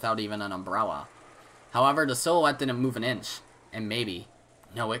rain without even an umbrella. However, the silhouette didn't move an inch, and maybe,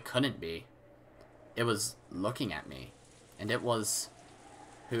 no, it couldn't be. It was looking at me, and it was...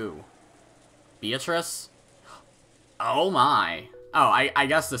 who? Beatrice? Oh my. Oh, I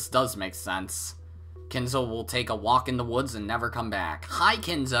guess this does make sense. Kinzo will take a walk in the woods and never come back. Hi,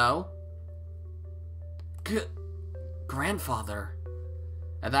 Kinzo! Grandfather.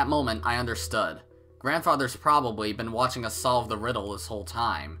 At that moment, I understood. Grandfather's probably been watching us solve the riddle this whole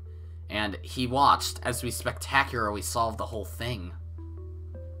time. And he watched as we spectacularly solved the whole thing.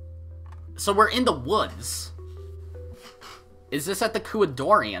 So we're in the woods. Is this at the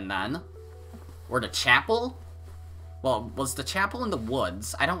Kuadorian, then? Or the chapel? Well, was the chapel in the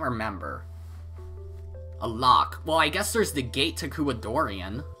woods? I don't remember. A lock. Well, I guess there's the gate to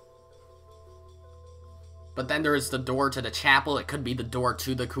Kuadorian. But then there's the door to the chapel. It could be the door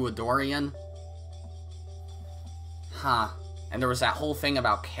to the Kuadorian. Huh. And there was that whole thing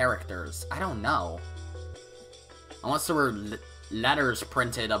about characters. I don't know. Unless there were letters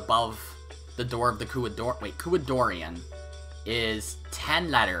printed above the door of the Kuadorian is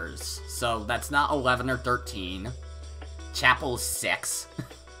 10 letters. So that's not 11 or 13. Chapel is 6.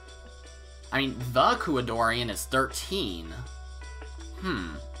 I mean, the Kuadorian is 13.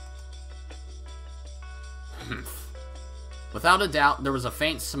 Without a doubt, there was a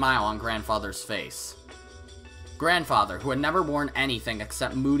faint smile on Grandfather's face. Grandfather, who had never worn anything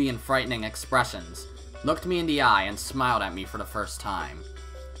except moody and frightening expressions, looked me in the eye and smiled at me for the first time.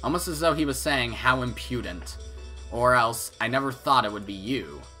 Almost as though he was saying, how impudent. Or else, I never thought it would be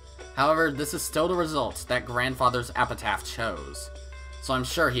you. However, this is still the result that Grandfather's epitaph chose, so I'm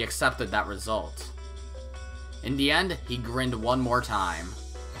sure he accepted that result. In the end, he grinned one more time.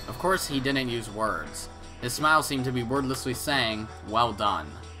 Of course, he didn't use words. His smile seemed to be wordlessly saying, well done.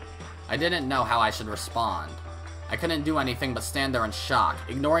 I didn't know how I should respond. I couldn't do anything but stand there in shock,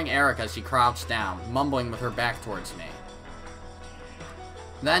 ignoring Erika as she crouched down, mumbling with her back towards me.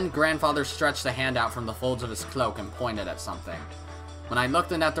 Then, Grandfather stretched a hand out from the folds of his cloak and pointed at something. When I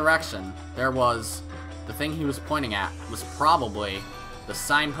looked in that direction, there was... the thing he was pointing at was probably the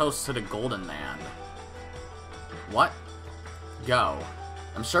signpost to the Golden Land. What? Go.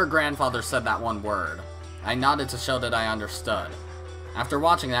 I'm sure Grandfather said that one word. I nodded to show that I understood. After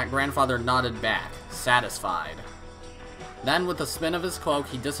watching that, Grandfather nodded back, satisfied. Then, with a spin of his cloak,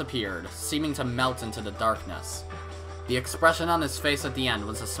 he disappeared, seeming to melt into the darkness. The expression on his face at the end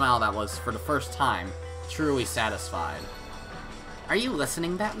was a smile that was, for the first time, truly satisfied. Are you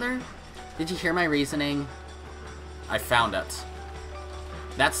listening, Battler? Did you hear my reasoning? I found it.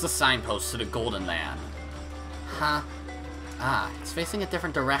 That's the signpost to the Golden Land. Huh? Ah, it's facing a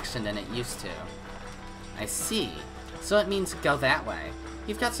different direction than it used to. I see. So it means go that way.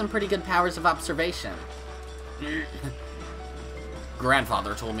 You've got some pretty good powers of observation.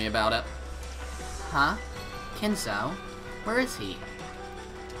 Grandfather told me about it. Huh? Kinzo? Where is he?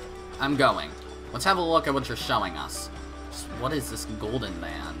 I'm going. Let's have a look at what you're showing us. Just what is this Golden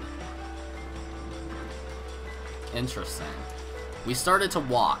Land? Interesting. We started to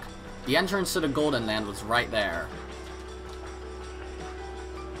walk. The entrance to the Golden Land was right there.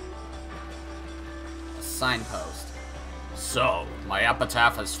 A signpost. So, my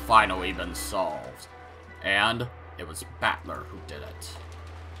epitaph has finally been solved. And it was Battler who did it.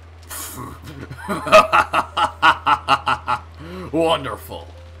 Wonderful.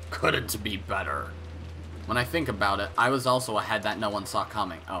 Couldn't be better. When I think about it, I was also ahead that no one saw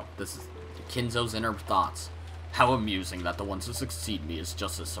coming. Oh, this is Kinzo's inner thoughts. How amusing that the ones who succeed me is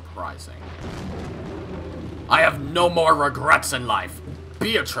just as surprising. I have no more regrets in life.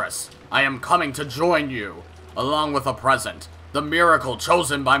 Beatrice, I am coming to join you, along with a present, the miracle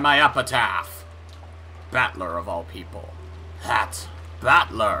chosen by my epitaph. Battler of all people. That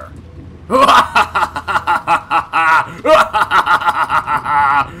Battler.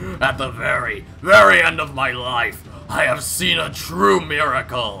 At the very, very end of my life, I have seen a true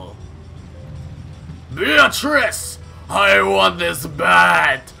miracle. Beatrice, I want this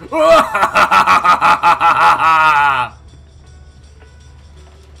bat.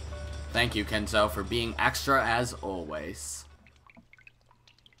 Thank you, Kenzo, for being extra as always.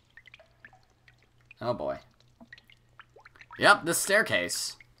 Oh boy. Yep, this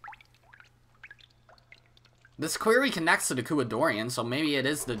staircase. This query connects to the Kuadorian, so maybe it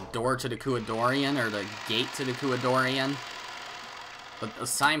is the door to the Kuadorian or the gate to the Kuadorian. But a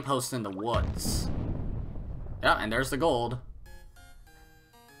signpost in the woods. Yeah, and there's the gold.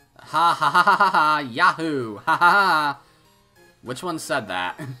 Ha ha ha ha ha ha, yahoo! Ha ha ha! Which one said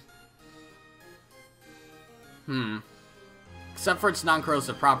that? Except for its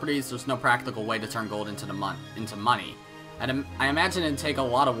non-corrosive properties, there's no practical way to turn gold into money. And I imagine it'd take a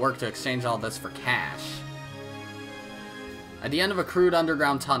lot of work to exchange all this for cash. At the end of a crude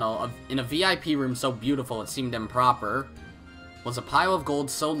underground tunnel, in a VIP room so beautiful it seemed improper, was a pile of gold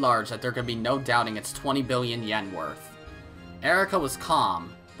so large that there could be no doubting its 20 billion yen worth. Erika was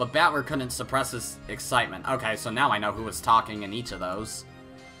calm, but Battler couldn't suppress his excitement. Okay, so now I know who was talking in each of those.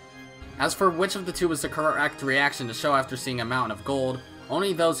 As for which of the two was the correct reaction to show after seeing a mountain of gold,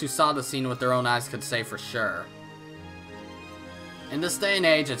 only those who saw the scene with their own eyes could say for sure. In this day and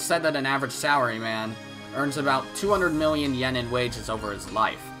age, it's said that an average salaryman earns about 200 million yen in wages over his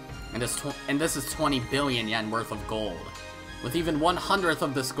life, and this is 20 billion yen worth of gold. With even 1/100th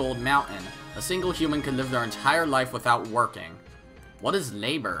of this gold mountain, a single human could live their entire life without working. What is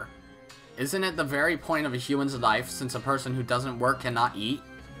labor? Isn't it the very point of a human's life, since a person who doesn't work cannot eat?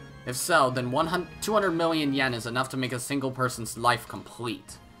 If so, then 200 million yen is enough to make a single person's life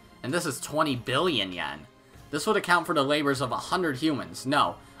complete. And this is 20 billion yen. This would account for the labors of 100 humans.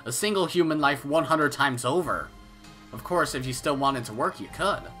 No, a single human life 100 times over. Of course, if you still wanted to work, you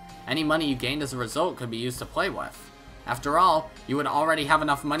could. Any money you gained as a result could be used to play with. After all, you would already have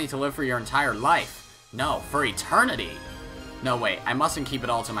enough money to live for your entire life. No, for eternity. No, wait, I mustn't keep it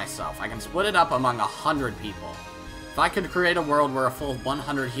all to myself. I can split it up among 100 people. If I could create a world where a full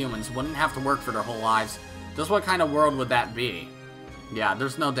 100 humans wouldn't have to work for their whole lives, just what kind of world would that be? Yeah,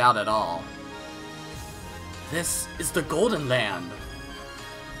 there's no doubt at all. This is the Golden Land.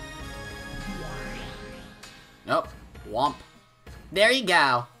 Nope. Womp. There you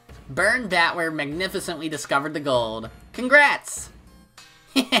go. Burn Battler magnificently discovered the gold. Congrats!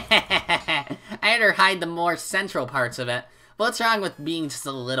 I had her hide the more central parts of it, but what's wrong with being just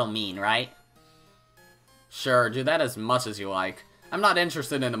a little mean, right? Sure, do that as much as you like. I'm not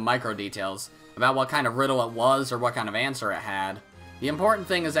interested in the micro details, about what kind of riddle it was or what kind of answer it had. The important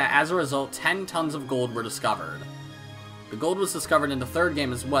thing is that as a result, 10 tons of gold were discovered. The gold was discovered in the third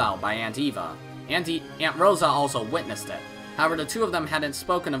game as well, by Aunt Eva. Aunt Rosa also witnessed it. However, the two of them hadn't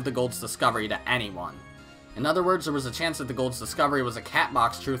spoken of the gold's discovery to anyone. In other words, there was a chance that the gold's discovery was a cat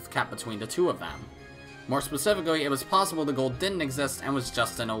box truth kept between the two of them. More specifically, it was possible the gold didn't exist and was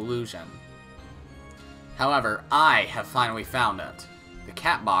just an illusion. However, I have finally found it. The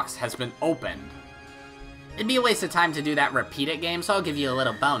cat box has been opened. It'd be a waste of time to do that repeat it game, so I'll give you a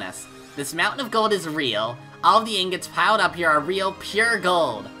little bonus. This mountain of gold is real. All of the ingots piled up here are real, pure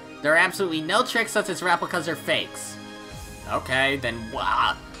gold. There are absolutely no tricks such as replicas or fakes. Okay, then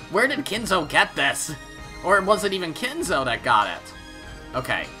where did Kinzo get this? Or was it even Kinzo that got it?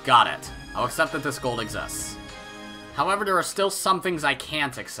 Okay, got it. I'll accept that this gold exists. However, there are still some things I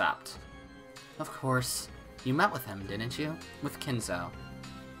can't accept. Of course. You met with him, didn't you? With Kinzo.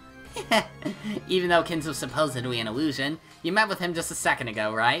 Even though Kinzo's supposedly an illusion, you met with him just a second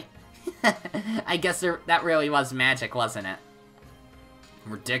ago, right? I guess that really was magic, wasn't it?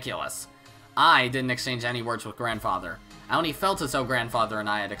 Ridiculous. I didn't exchange any words with Grandfather. I only felt as though Grandfather and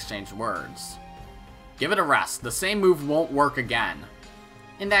I had exchanged words. Give it a rest. The same move won't work again.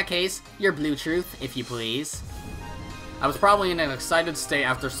 In that case, your blue truth, if you please. I was probably in an excited state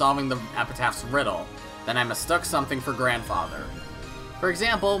after solving the epitaph's riddle. Then I mistook something for Grandfather. For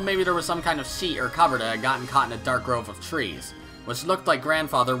example, maybe there was some kind of sheet or cover that had gotten caught in a dark grove of trees, which looked like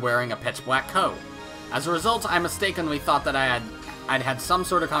Grandfather wearing a pitch-black coat. As a result, I mistakenly thought that I'd had some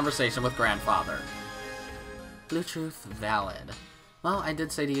sort of conversation with Grandfather. Blue truth, valid. Well, I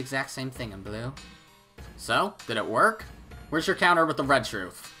did say the exact same thing in blue. So, did it work? Where's your counter with the red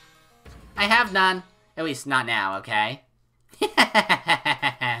truth? I have none. At least not now, okay?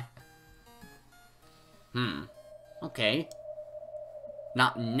 Okay.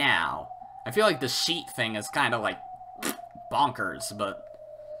 Not now. I feel like the sheet thing is kind of like bonkers, but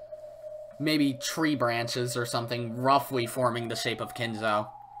maybe tree branches or something roughly forming the shape of Kinzo.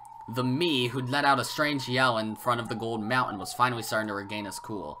 The me who'd let out a strange yell in front of the gold mountain was finally starting to regain his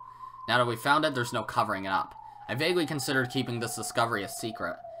cool. Now that we found it, there's no covering it up. I vaguely considered keeping this discovery a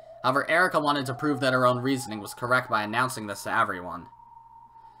secret. However, Erika wanted to prove that her own reasoning was correct by announcing this to everyone.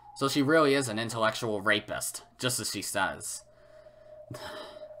 So she really is an intellectual rapist, just as she says.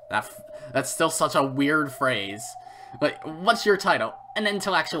 That's still such a weird phrase. Like, what's your title? An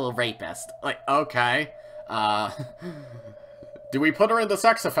intellectual rapist. Like, okay. Do we put her in the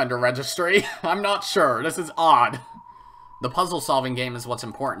sex offender registry? I'm not sure. This is odd. The puzzle-solving game is what's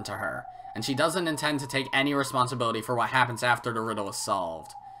important to her, and she doesn't intend to take any responsibility for what happens after the riddle is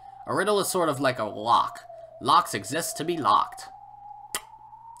solved. A riddle is sort of like a lock. Locks exist to be locked.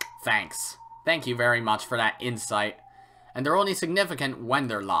 Thanks. Thank you very much for that insight. And they're only significant when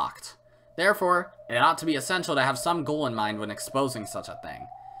they're locked. Therefore, it ought to be essential to have some goal in mind when exposing such a thing.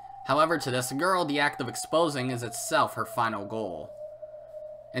 However, to this girl, the act of exposing is itself her final goal.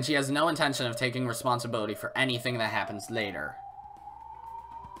 And she has no intention of taking responsibility for anything that happens later.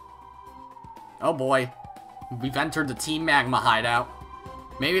 Oh boy. We've entered the Team Magma hideout.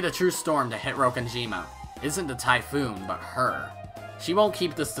 Maybe the true storm to hit Rokanjima isn't the typhoon, but her. She won't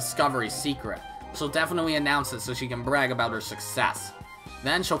keep this discovery secret. She'll definitely announce it so she can brag about her success.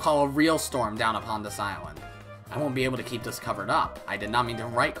 Then she'll call a real storm down upon this island. I won't be able to keep this covered up. I did not mean to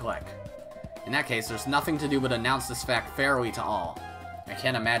right-click. In that case, there's nothing to do but announce this fact fairly to all. I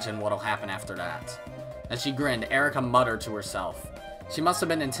can't imagine what'll happen after that. As she grinned, Erika muttered to herself. She must have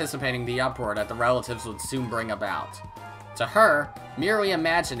been anticipating the uproar that the relatives would soon bring about. To her, merely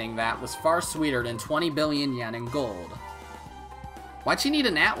imagining that was far sweeter than 20 billion yen in gold. Why'd she need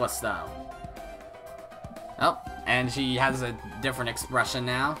an atlas, though? Oh, and she has a different expression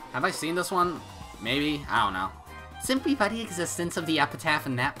now. Have I seen this one? Maybe? I don't know. Simply by the existence of the epitaph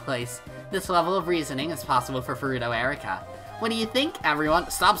in that place, this level of reasoning is possible for Furuto Erika. What do you think, everyone?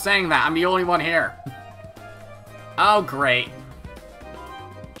 Stop saying that, I'm the only one here. Oh, great.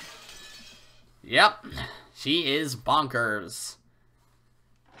 Yep, she is bonkers.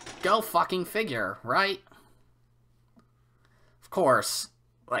 Go fucking figure, right? Of course,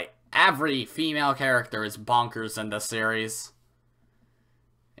 like, every female character is bonkers in this series.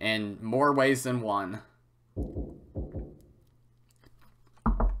 In more ways than one.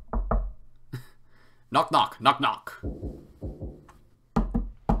 Knock knock, knock knock.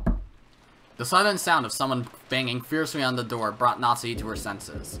 The sudden sound of someone banging fiercely on the door brought Natsuhi to her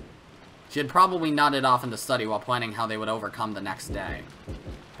senses. She had probably nodded off in the study while planning how they would overcome the next day.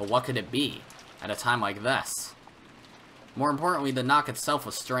 But what could it be, at a time like this? More importantly, the knock itself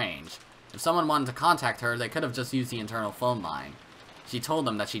was strange. If someone wanted to contact her, they could have just used the internal phone line. She told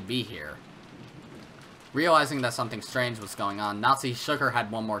them that she'd be here. Realizing that something strange was going on, Natsuhi shook her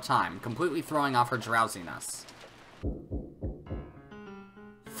head one more time, completely throwing off her drowsiness.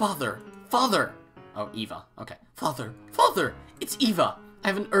 Father! Father! Oh, Eva. Okay. Father! Father! It's Eva! I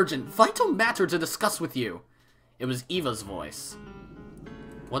have an urgent, vital matter to discuss with you. It was Eva's voice.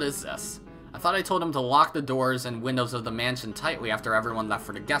 What is this? I thought I told him to lock the doors and windows of the mansion tightly after everyone left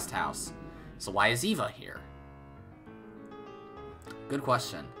for the guest house. So why is Eva here? Good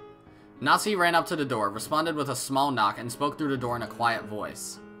question. Natsuhi ran up to the door, responded with a small knock, and spoke through the door in a quiet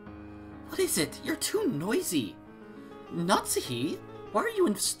voice. What is it? You're too noisy. Natsuhi? Why are you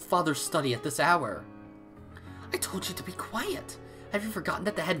in Father's study at this hour? I told you to be quiet. Have you forgotten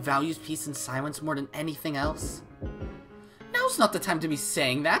that the head values peace and silence more than anything else? Now's not the time to be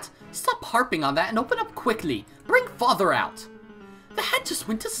saying that. Stop harping on that and open up quickly. Bring Father out. The head just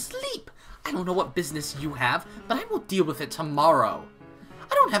went to sleep. I don't know what business you have, but I will deal with it tomorrow.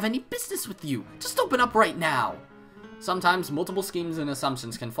 I don't have any business with you. Just open up right now. Sometimes multiple schemes and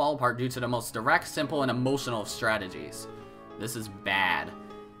assumptions can fall apart due to the most direct, simple, and emotional of strategies. This is bad.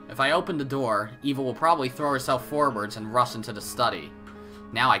 If I open the door, Eva will probably throw herself forwards and rush into the study.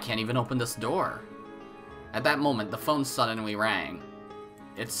 Now I can't even open this door. At that moment, the phone suddenly rang.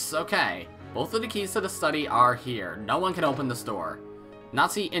 It's okay. Both of the keys to the study are here. No one can open this door.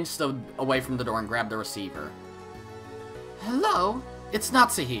 Natsuhi inched away from the door and grabbed the receiver. Hello? It's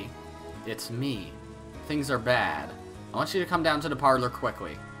Natsuhi. It's me. Things are bad. I want you to come down to the parlor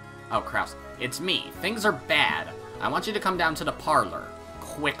quickly. Oh, Kraus. It's me. Things are bad. I want you to come down to the parlor.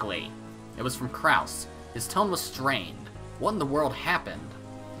 Quickly. It was from Kraus. His tone was strained. What in the world happened?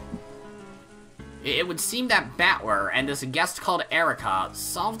 It would seem that Battler and this guest called Erika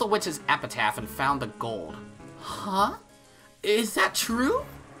solved the witch's epitaph and found the gold. Huh? Is that true?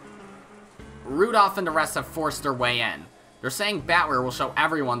 Rudolph and the rest have forced their way in. They're saying Battler will show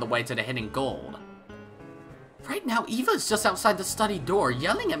everyone the way to the hidden gold. Right now, Eva's just outside the study door,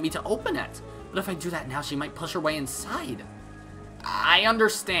 yelling at me to open it. But if I do that now, she might push her way inside. I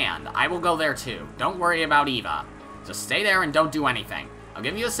understand. I will go there too. Don't worry about Eva. Just stay there and don't do anything. I'll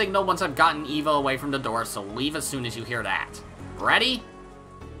give you a signal once I've gotten Eva away from the door, so leave as soon as you hear that. Ready?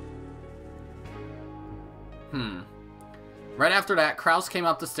 Right after that, Kraus came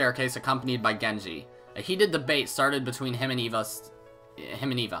up the staircase accompanied by Genji. A heated debate started between him and Eva.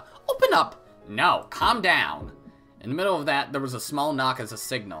 Open up! No, calm down. In the middle of that, there was a small knock as a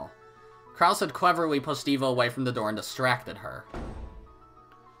signal. Kraus had cleverly pushed Eva away from the door and distracted her.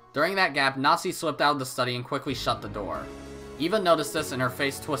 During that gap, Nazi slipped out of the study and quickly shut the door. Eva noticed this and her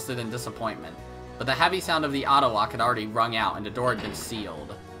face twisted in disappointment, but the heavy sound of the auto lock had already rung out and the door had been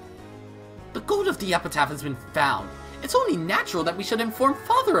sealed. The gold of the epitaph has been found. It's only natural that we should inform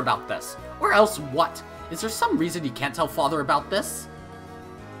Father about this. Or else what? Is there some reason you can't tell Father about this?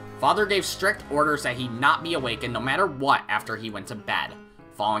 Father gave strict orders that he not be awakened no matter what after he went to bed.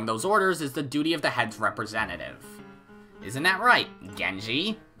 Following those orders is the duty of the head's representative. Isn't that right,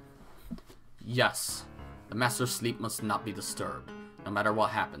 Genji? Yes. The master's sleep must not be disturbed, no matter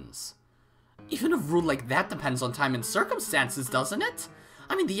what happens. Even a rule like that depends on time and circumstances, doesn't it?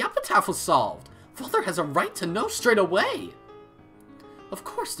 I mean, the epitaph was solved. Father has a right to know straight away. Of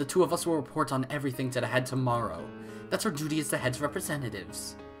course, the two of us will report on everything to the head tomorrow. That's our duty as the head's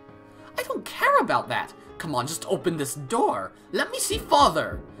representatives. I don't care about that. Come on, just open this door. Let me see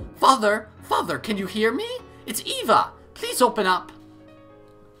Father. Father, can you hear me? It's Eva. Please open up.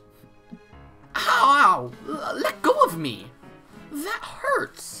 Ow, let go of me. That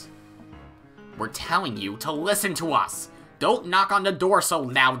hurts. We're telling you to listen to us. Don't knock on the door so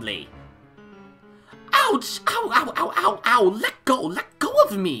loudly. Ouch! Ow! Let go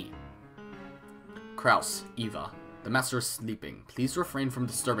of me! Kraus, Eva, the master is sleeping. Please refrain from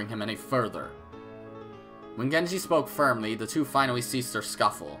disturbing him any further. When Genji spoke firmly, the two finally ceased their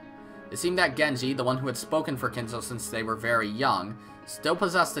scuffle. It seemed that Genji, the one who had spoken for Kinzo since they were very young, still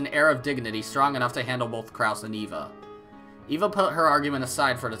possessed an air of dignity strong enough to handle both Kraus and Eva. Eva put her argument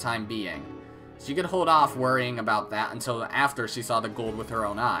aside for the time being. She could hold off worrying about that until after she saw the gold with her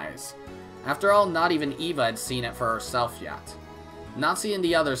own eyes. After all, not even Eva had seen it for herself yet. Nazi and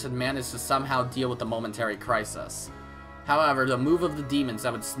the others had managed to somehow deal with the momentary crisis. However, the move of the demons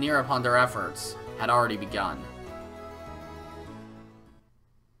that would sneer upon their efforts had already begun.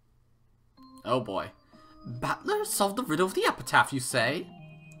 Oh boy. Battler solved the riddle of the epitaph, you say?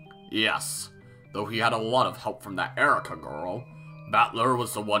 Yes. Though he had a lot of help from that Erika girl, Battler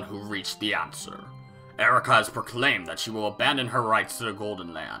was the one who reached the answer. Erika has proclaimed that she will abandon her rights to the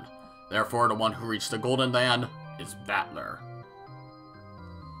Golden Land. Therefore, the one who reached the Golden Land is Battler.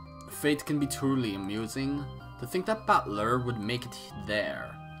 Fate can be truly amusing. To think that Battler would make it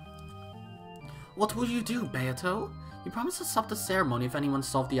there. What will you do, Beato? You promised to stop the ceremony if anyone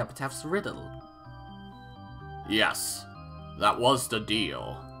solved the epitaph's riddle. Yes, that was the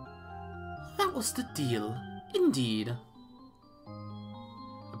deal. That was the deal, indeed.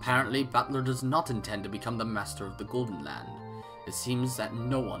 Apparently, Battler does not intend to become the master of the Golden Land. It seems that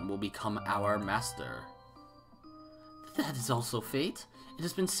no one will become our master. That is also fate. It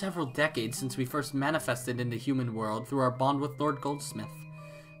has been several decades since we first manifested in the human world through our bond with Lord Goldsmith.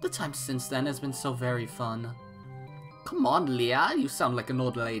 The time since then has been so very fun. Come on, Leah, you sound like an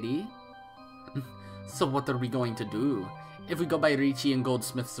old lady. So what are we going to do? If we go by Ricci and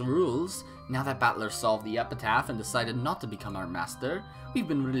Goldsmith's rules, now that Battler solved the epitaph and decided not to become our master, we've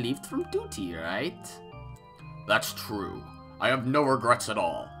been relieved from duty, right? That's true. I have no regrets at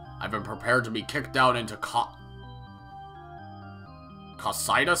all. I've been prepared to be kicked out into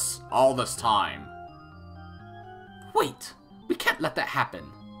Cocytus all this time. Wait! We can't let that happen.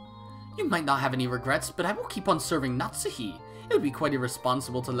 You might not have any regrets, but I will keep on serving Natsuhi. It would be quite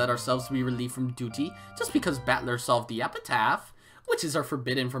irresponsible to let ourselves be relieved from duty just because Battler solved the epitaph. Witches are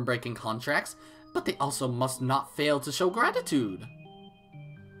forbidden from breaking contracts, but they also must not fail to show gratitude.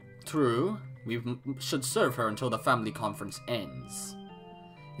 True, we should serve her until the family conference ends.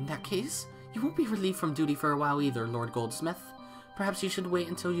 In that case, you won't be relieved from duty for a while either, Lord Goldsmith. Perhaps you should wait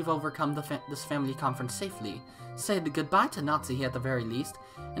until you've overcome this family conference safely, said goodbye to Natsuhi at the very least,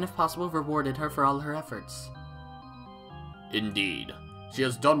 and if possible rewarded her for all her efforts. Indeed. She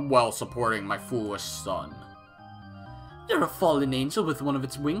has done well supporting my foolish son. You're a fallen angel with one of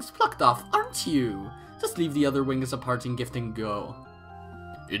its wings plucked off, aren't you? Just leave the other wing as a parting gift and go.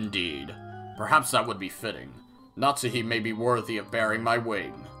 Indeed. Perhaps that would be fitting. Natsuhi may be worthy of bearing my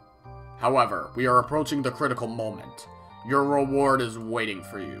wing. However, we are approaching the critical moment. Your reward is waiting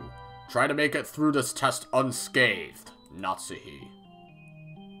for you. Try to make it through this test unscathed, Natsuhi.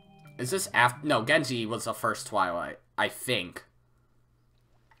 Is this after? No, Genji was the first Twilight, I think.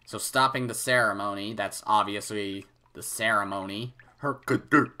 So stopping the ceremony, that's obviously the ceremony. Okay,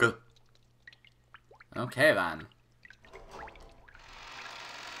 then.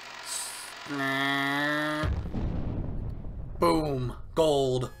 Boom!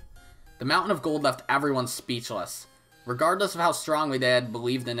 Gold! The mountain of gold left everyone speechless. Regardless of how strongly they had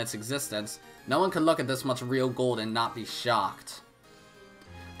believed in its existence, no one could look at this much real gold and not be shocked.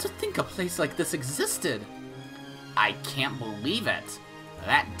 To think a place like this existed! I can't believe it!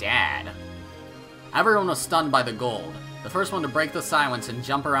 That dad. Everyone was stunned by the gold. The first one to break the silence and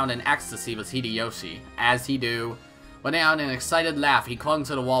jump around in ecstasy was Hideyoshi. As he do. Letting out an excited laugh, he clung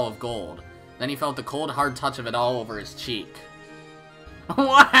to the wall of gold. Then he felt the cold, hard touch of it all over his cheek.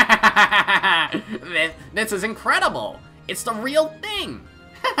 This is incredible! It's the real thing!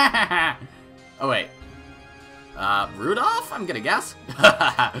 Oh, wait. Rudolph, I'm gonna guess?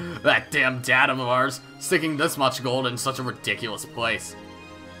 That damn dad of ours, sticking this much gold in such a ridiculous place.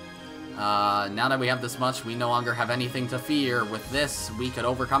 Now that we have this much, we no longer have anything to fear. With this, we could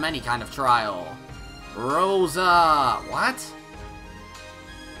overcome any kind of trial. Rosa! What?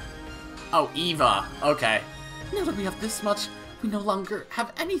 Oh, Eva. Okay. Now that we have this much, we no longer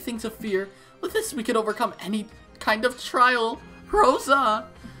have anything to fear. With this, we could overcome any kind of trial. Rosa!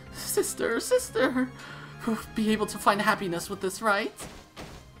 Sister, sister! We'll be able to find happiness with this, right?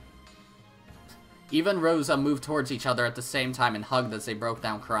 Eva and Rosa moved towards each other at the same time and hugged as they broke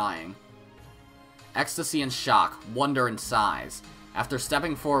down crying. Ecstasy and shock, wonder and sighs. After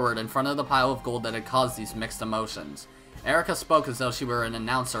stepping forward in front of the pile of gold that had caused these mixed emotions, Erika spoke as though she were an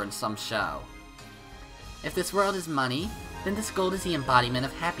announcer in some show. If this world is money, then this gold is the embodiment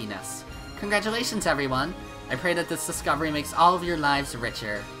of happiness. Congratulations, everyone! I pray that this discovery makes all of your lives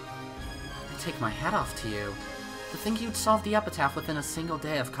richer. I take my hat off to you. To think you'd solve the epitaph within a single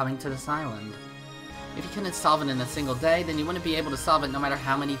day of coming to this island. If you couldn't solve it in a single day, then you wouldn't be able to solve it no matter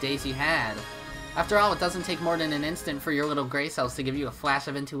how many days you had. After all, it doesn't take more than an instant for your little gray cells to give you a flash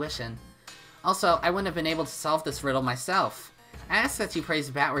of intuition. Also, I wouldn't have been able to solve this riddle myself. I ask that you praise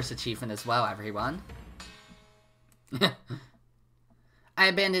Battler's achievement as well, everyone. I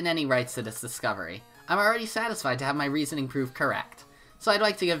abandon any rights to this discovery. I'm already satisfied to have my reasoning proved correct, so I'd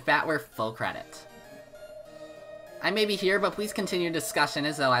like to give Battler full credit. I may be here, but please continue discussion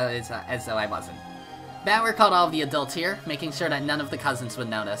as though I wasn't. Battler called all of the adults here, making sure that none of the cousins would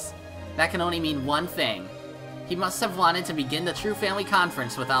notice. That can only mean one thing. He must have wanted to begin the true family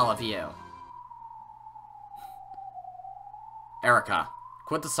conference with all of you. Erika,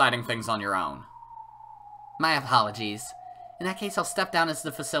 quit deciding things on your own. My apologies. In that case, I'll step down as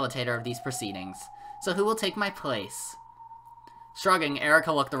the facilitator of these proceedings. So who will take my place? Shrugging,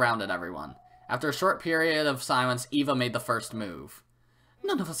 Erika looked around at everyone. After a short period of silence, Eva made the first move.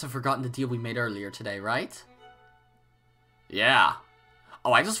 None of us have forgotten the deal we made earlier today, right? Yeah.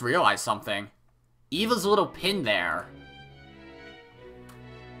 Oh, I just realized something. Eva's little pin there.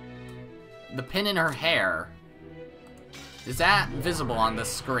 The pin in her hair. Is that visible on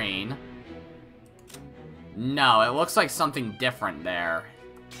this screen? No, it looks like something different there.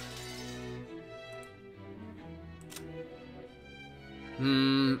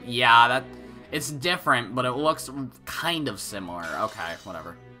 Yeah, it's different, but it looks kind of similar. Okay,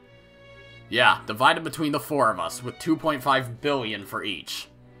 whatever. Yeah, divided between the four of us, with 2.5 billion for each.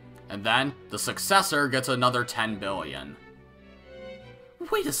 And then, the successor gets another 10 billion.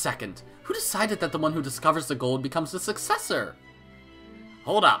 Wait a second. Who decided that the one who discovers the gold becomes the successor?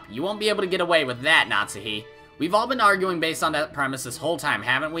 Hold up, you won't be able to get away with that, Natsuhi. We've all been arguing based on that premise this whole time,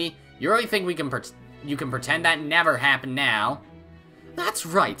 haven't we? You really think you can pretend that never happened now? That's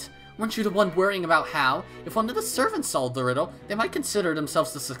right. Weren't you the one worrying about how, if one of the servants solved the riddle, they might consider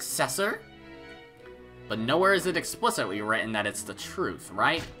themselves the successor? But nowhere is it explicitly written that it's the truth,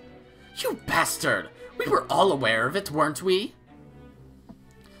 right? You bastard! We were all aware of it, weren't we?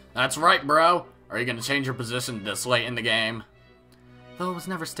 That's right, bro. Are you gonna change your position this late in the game? Though it was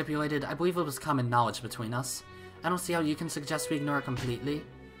never stipulated, I believe it was common knowledge between us. I don't see how you can suggest we ignore it completely.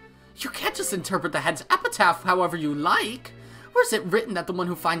 You can't just interpret the head's epitaph however you like! Where's it written that the one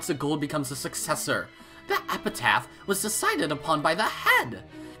who finds the gold becomes the successor? The epitaph was decided upon by the head!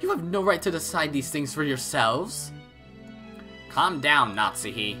 You have no right to decide these things for yourselves! Calm down,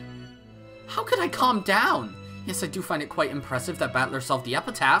 Natsuhi. How could I calm down? Yes, I do find it quite impressive that Battler solved the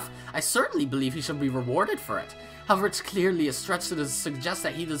epitaph. I certainly believe he should be rewarded for it. However, it's clearly a stretch to suggest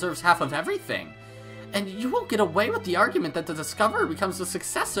that he deserves half of everything. And you won't get away with the argument that the discoverer becomes the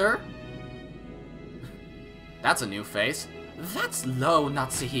successor. That's a new face. That's low,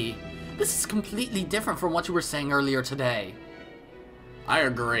 Natsuhi. This is completely different from what you were saying earlier today. I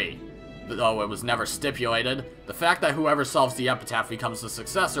agree. though it was never stipulated, the fact that whoever solves the epitaph becomes the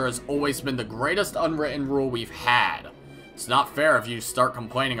successor has always been the greatest unwritten rule we've had. It's not fair if you start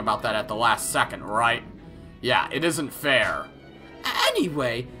complaining about that at the last second, right? Yeah, it isn't fair.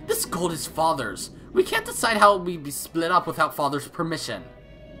 Anyway, this gold is Father's. We can't decide how it will be split up without Father's permission.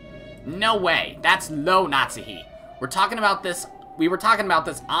 No way. That's low, Natsuhi. We were talking about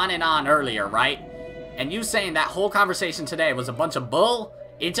this on and on earlier, right? And you saying that whole conversation today was a bunch of bull?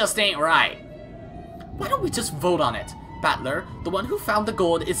 It just ain't right. Why don't we just vote on it? Battler, the one who found the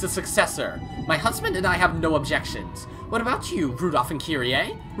gold, is the successor. My husband and I have no objections. What about you, Rudolph and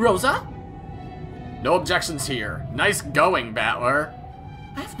Kyrie? Rosa? No objections here. Nice going, Battler.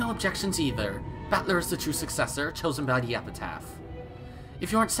 I have no objections either. Battler is the true successor, chosen by the epitaph.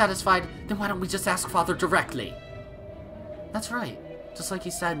 If you aren't satisfied, then why don't we just ask Father directly? That's right. Just like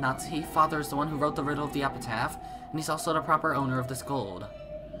he said, Natsuhi, Father is the one who wrote the riddle of the epitaph, and he's also the proper owner of this gold.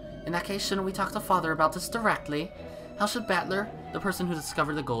 In that case, shouldn't we talk to Father about this directly? How should Battler, the person who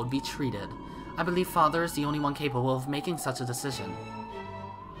discovered the gold, be treated? I believe Father is the only one capable of making such a decision.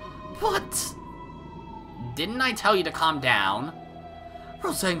 What? Didn't I tell you to calm down?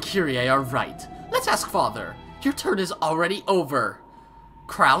 Rosa and Kyrie are right. Let's ask Father. Your turn is already over.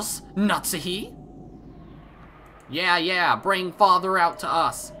 Kraus, Natsuhi? Yeah, bring Father out to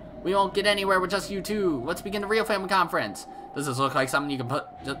us. We won't get anywhere with just you two. Let's begin the real family conference. Does this look like something you can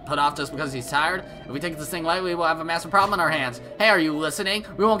put off just because he's tired? If we take this thing lightly, we'll have a massive problem on our hands. Hey, are you listening?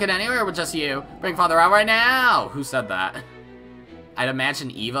 We won't get anywhere with just you. Bring Father out right now. Who said that? I'd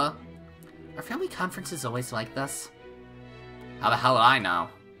imagine Eva. Are family conferences always like this? How the hell would I know?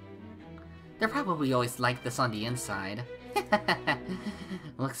 They're probably always like this on the inside.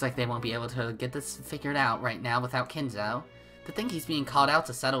 Looks like they won't be able to get this figured out right now without Kinzo. To think he's being called out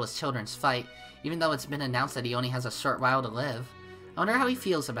to settle his children's fight, even though it's been announced that he only has a short while to live. I wonder how he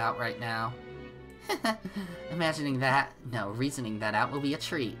feels about right now. Reasoning that out will be a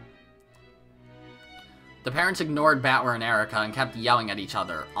treat. The parents ignored Battler and Erika and kept yelling at each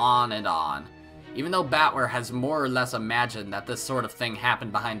other, on and on. Even though Battler has more or less imagined that this sort of thing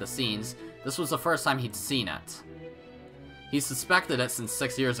happened behind the scenes, this was the first time he'd seen it. He suspected it since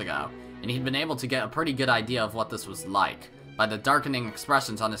 6 years ago, and he'd been able to get a pretty good idea of what this was like, by the darkening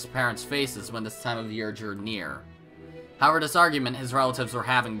expressions on his parents' faces when this time of year drew near. However, this argument his relatives were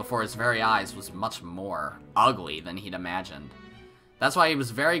having before his very eyes was much more ugly than he'd imagined. That's why he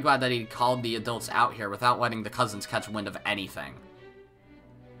was very glad that he'd called the adults out here without letting the cousins catch wind of anything.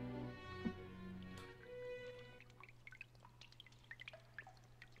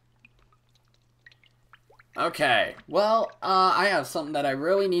 Okay, well, I have something that I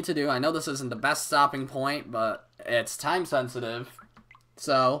really need to do. I know this isn't the best stopping point, but it's time sensitive.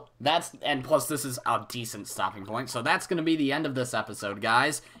 So, and plus this is a decent stopping point. So that's going to be the end of this episode,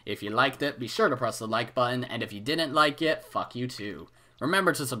 guys. If you liked it, be sure to press the like button. And if you didn't like it, fuck you too.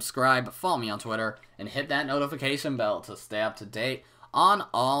 Remember to subscribe, follow me on Twitter, and hit that notification bell to stay up to date on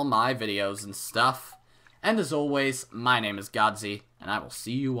all my videos and stuff. And as always, my name is Godzi, and I will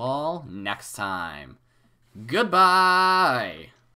see you all next time. Goodbye!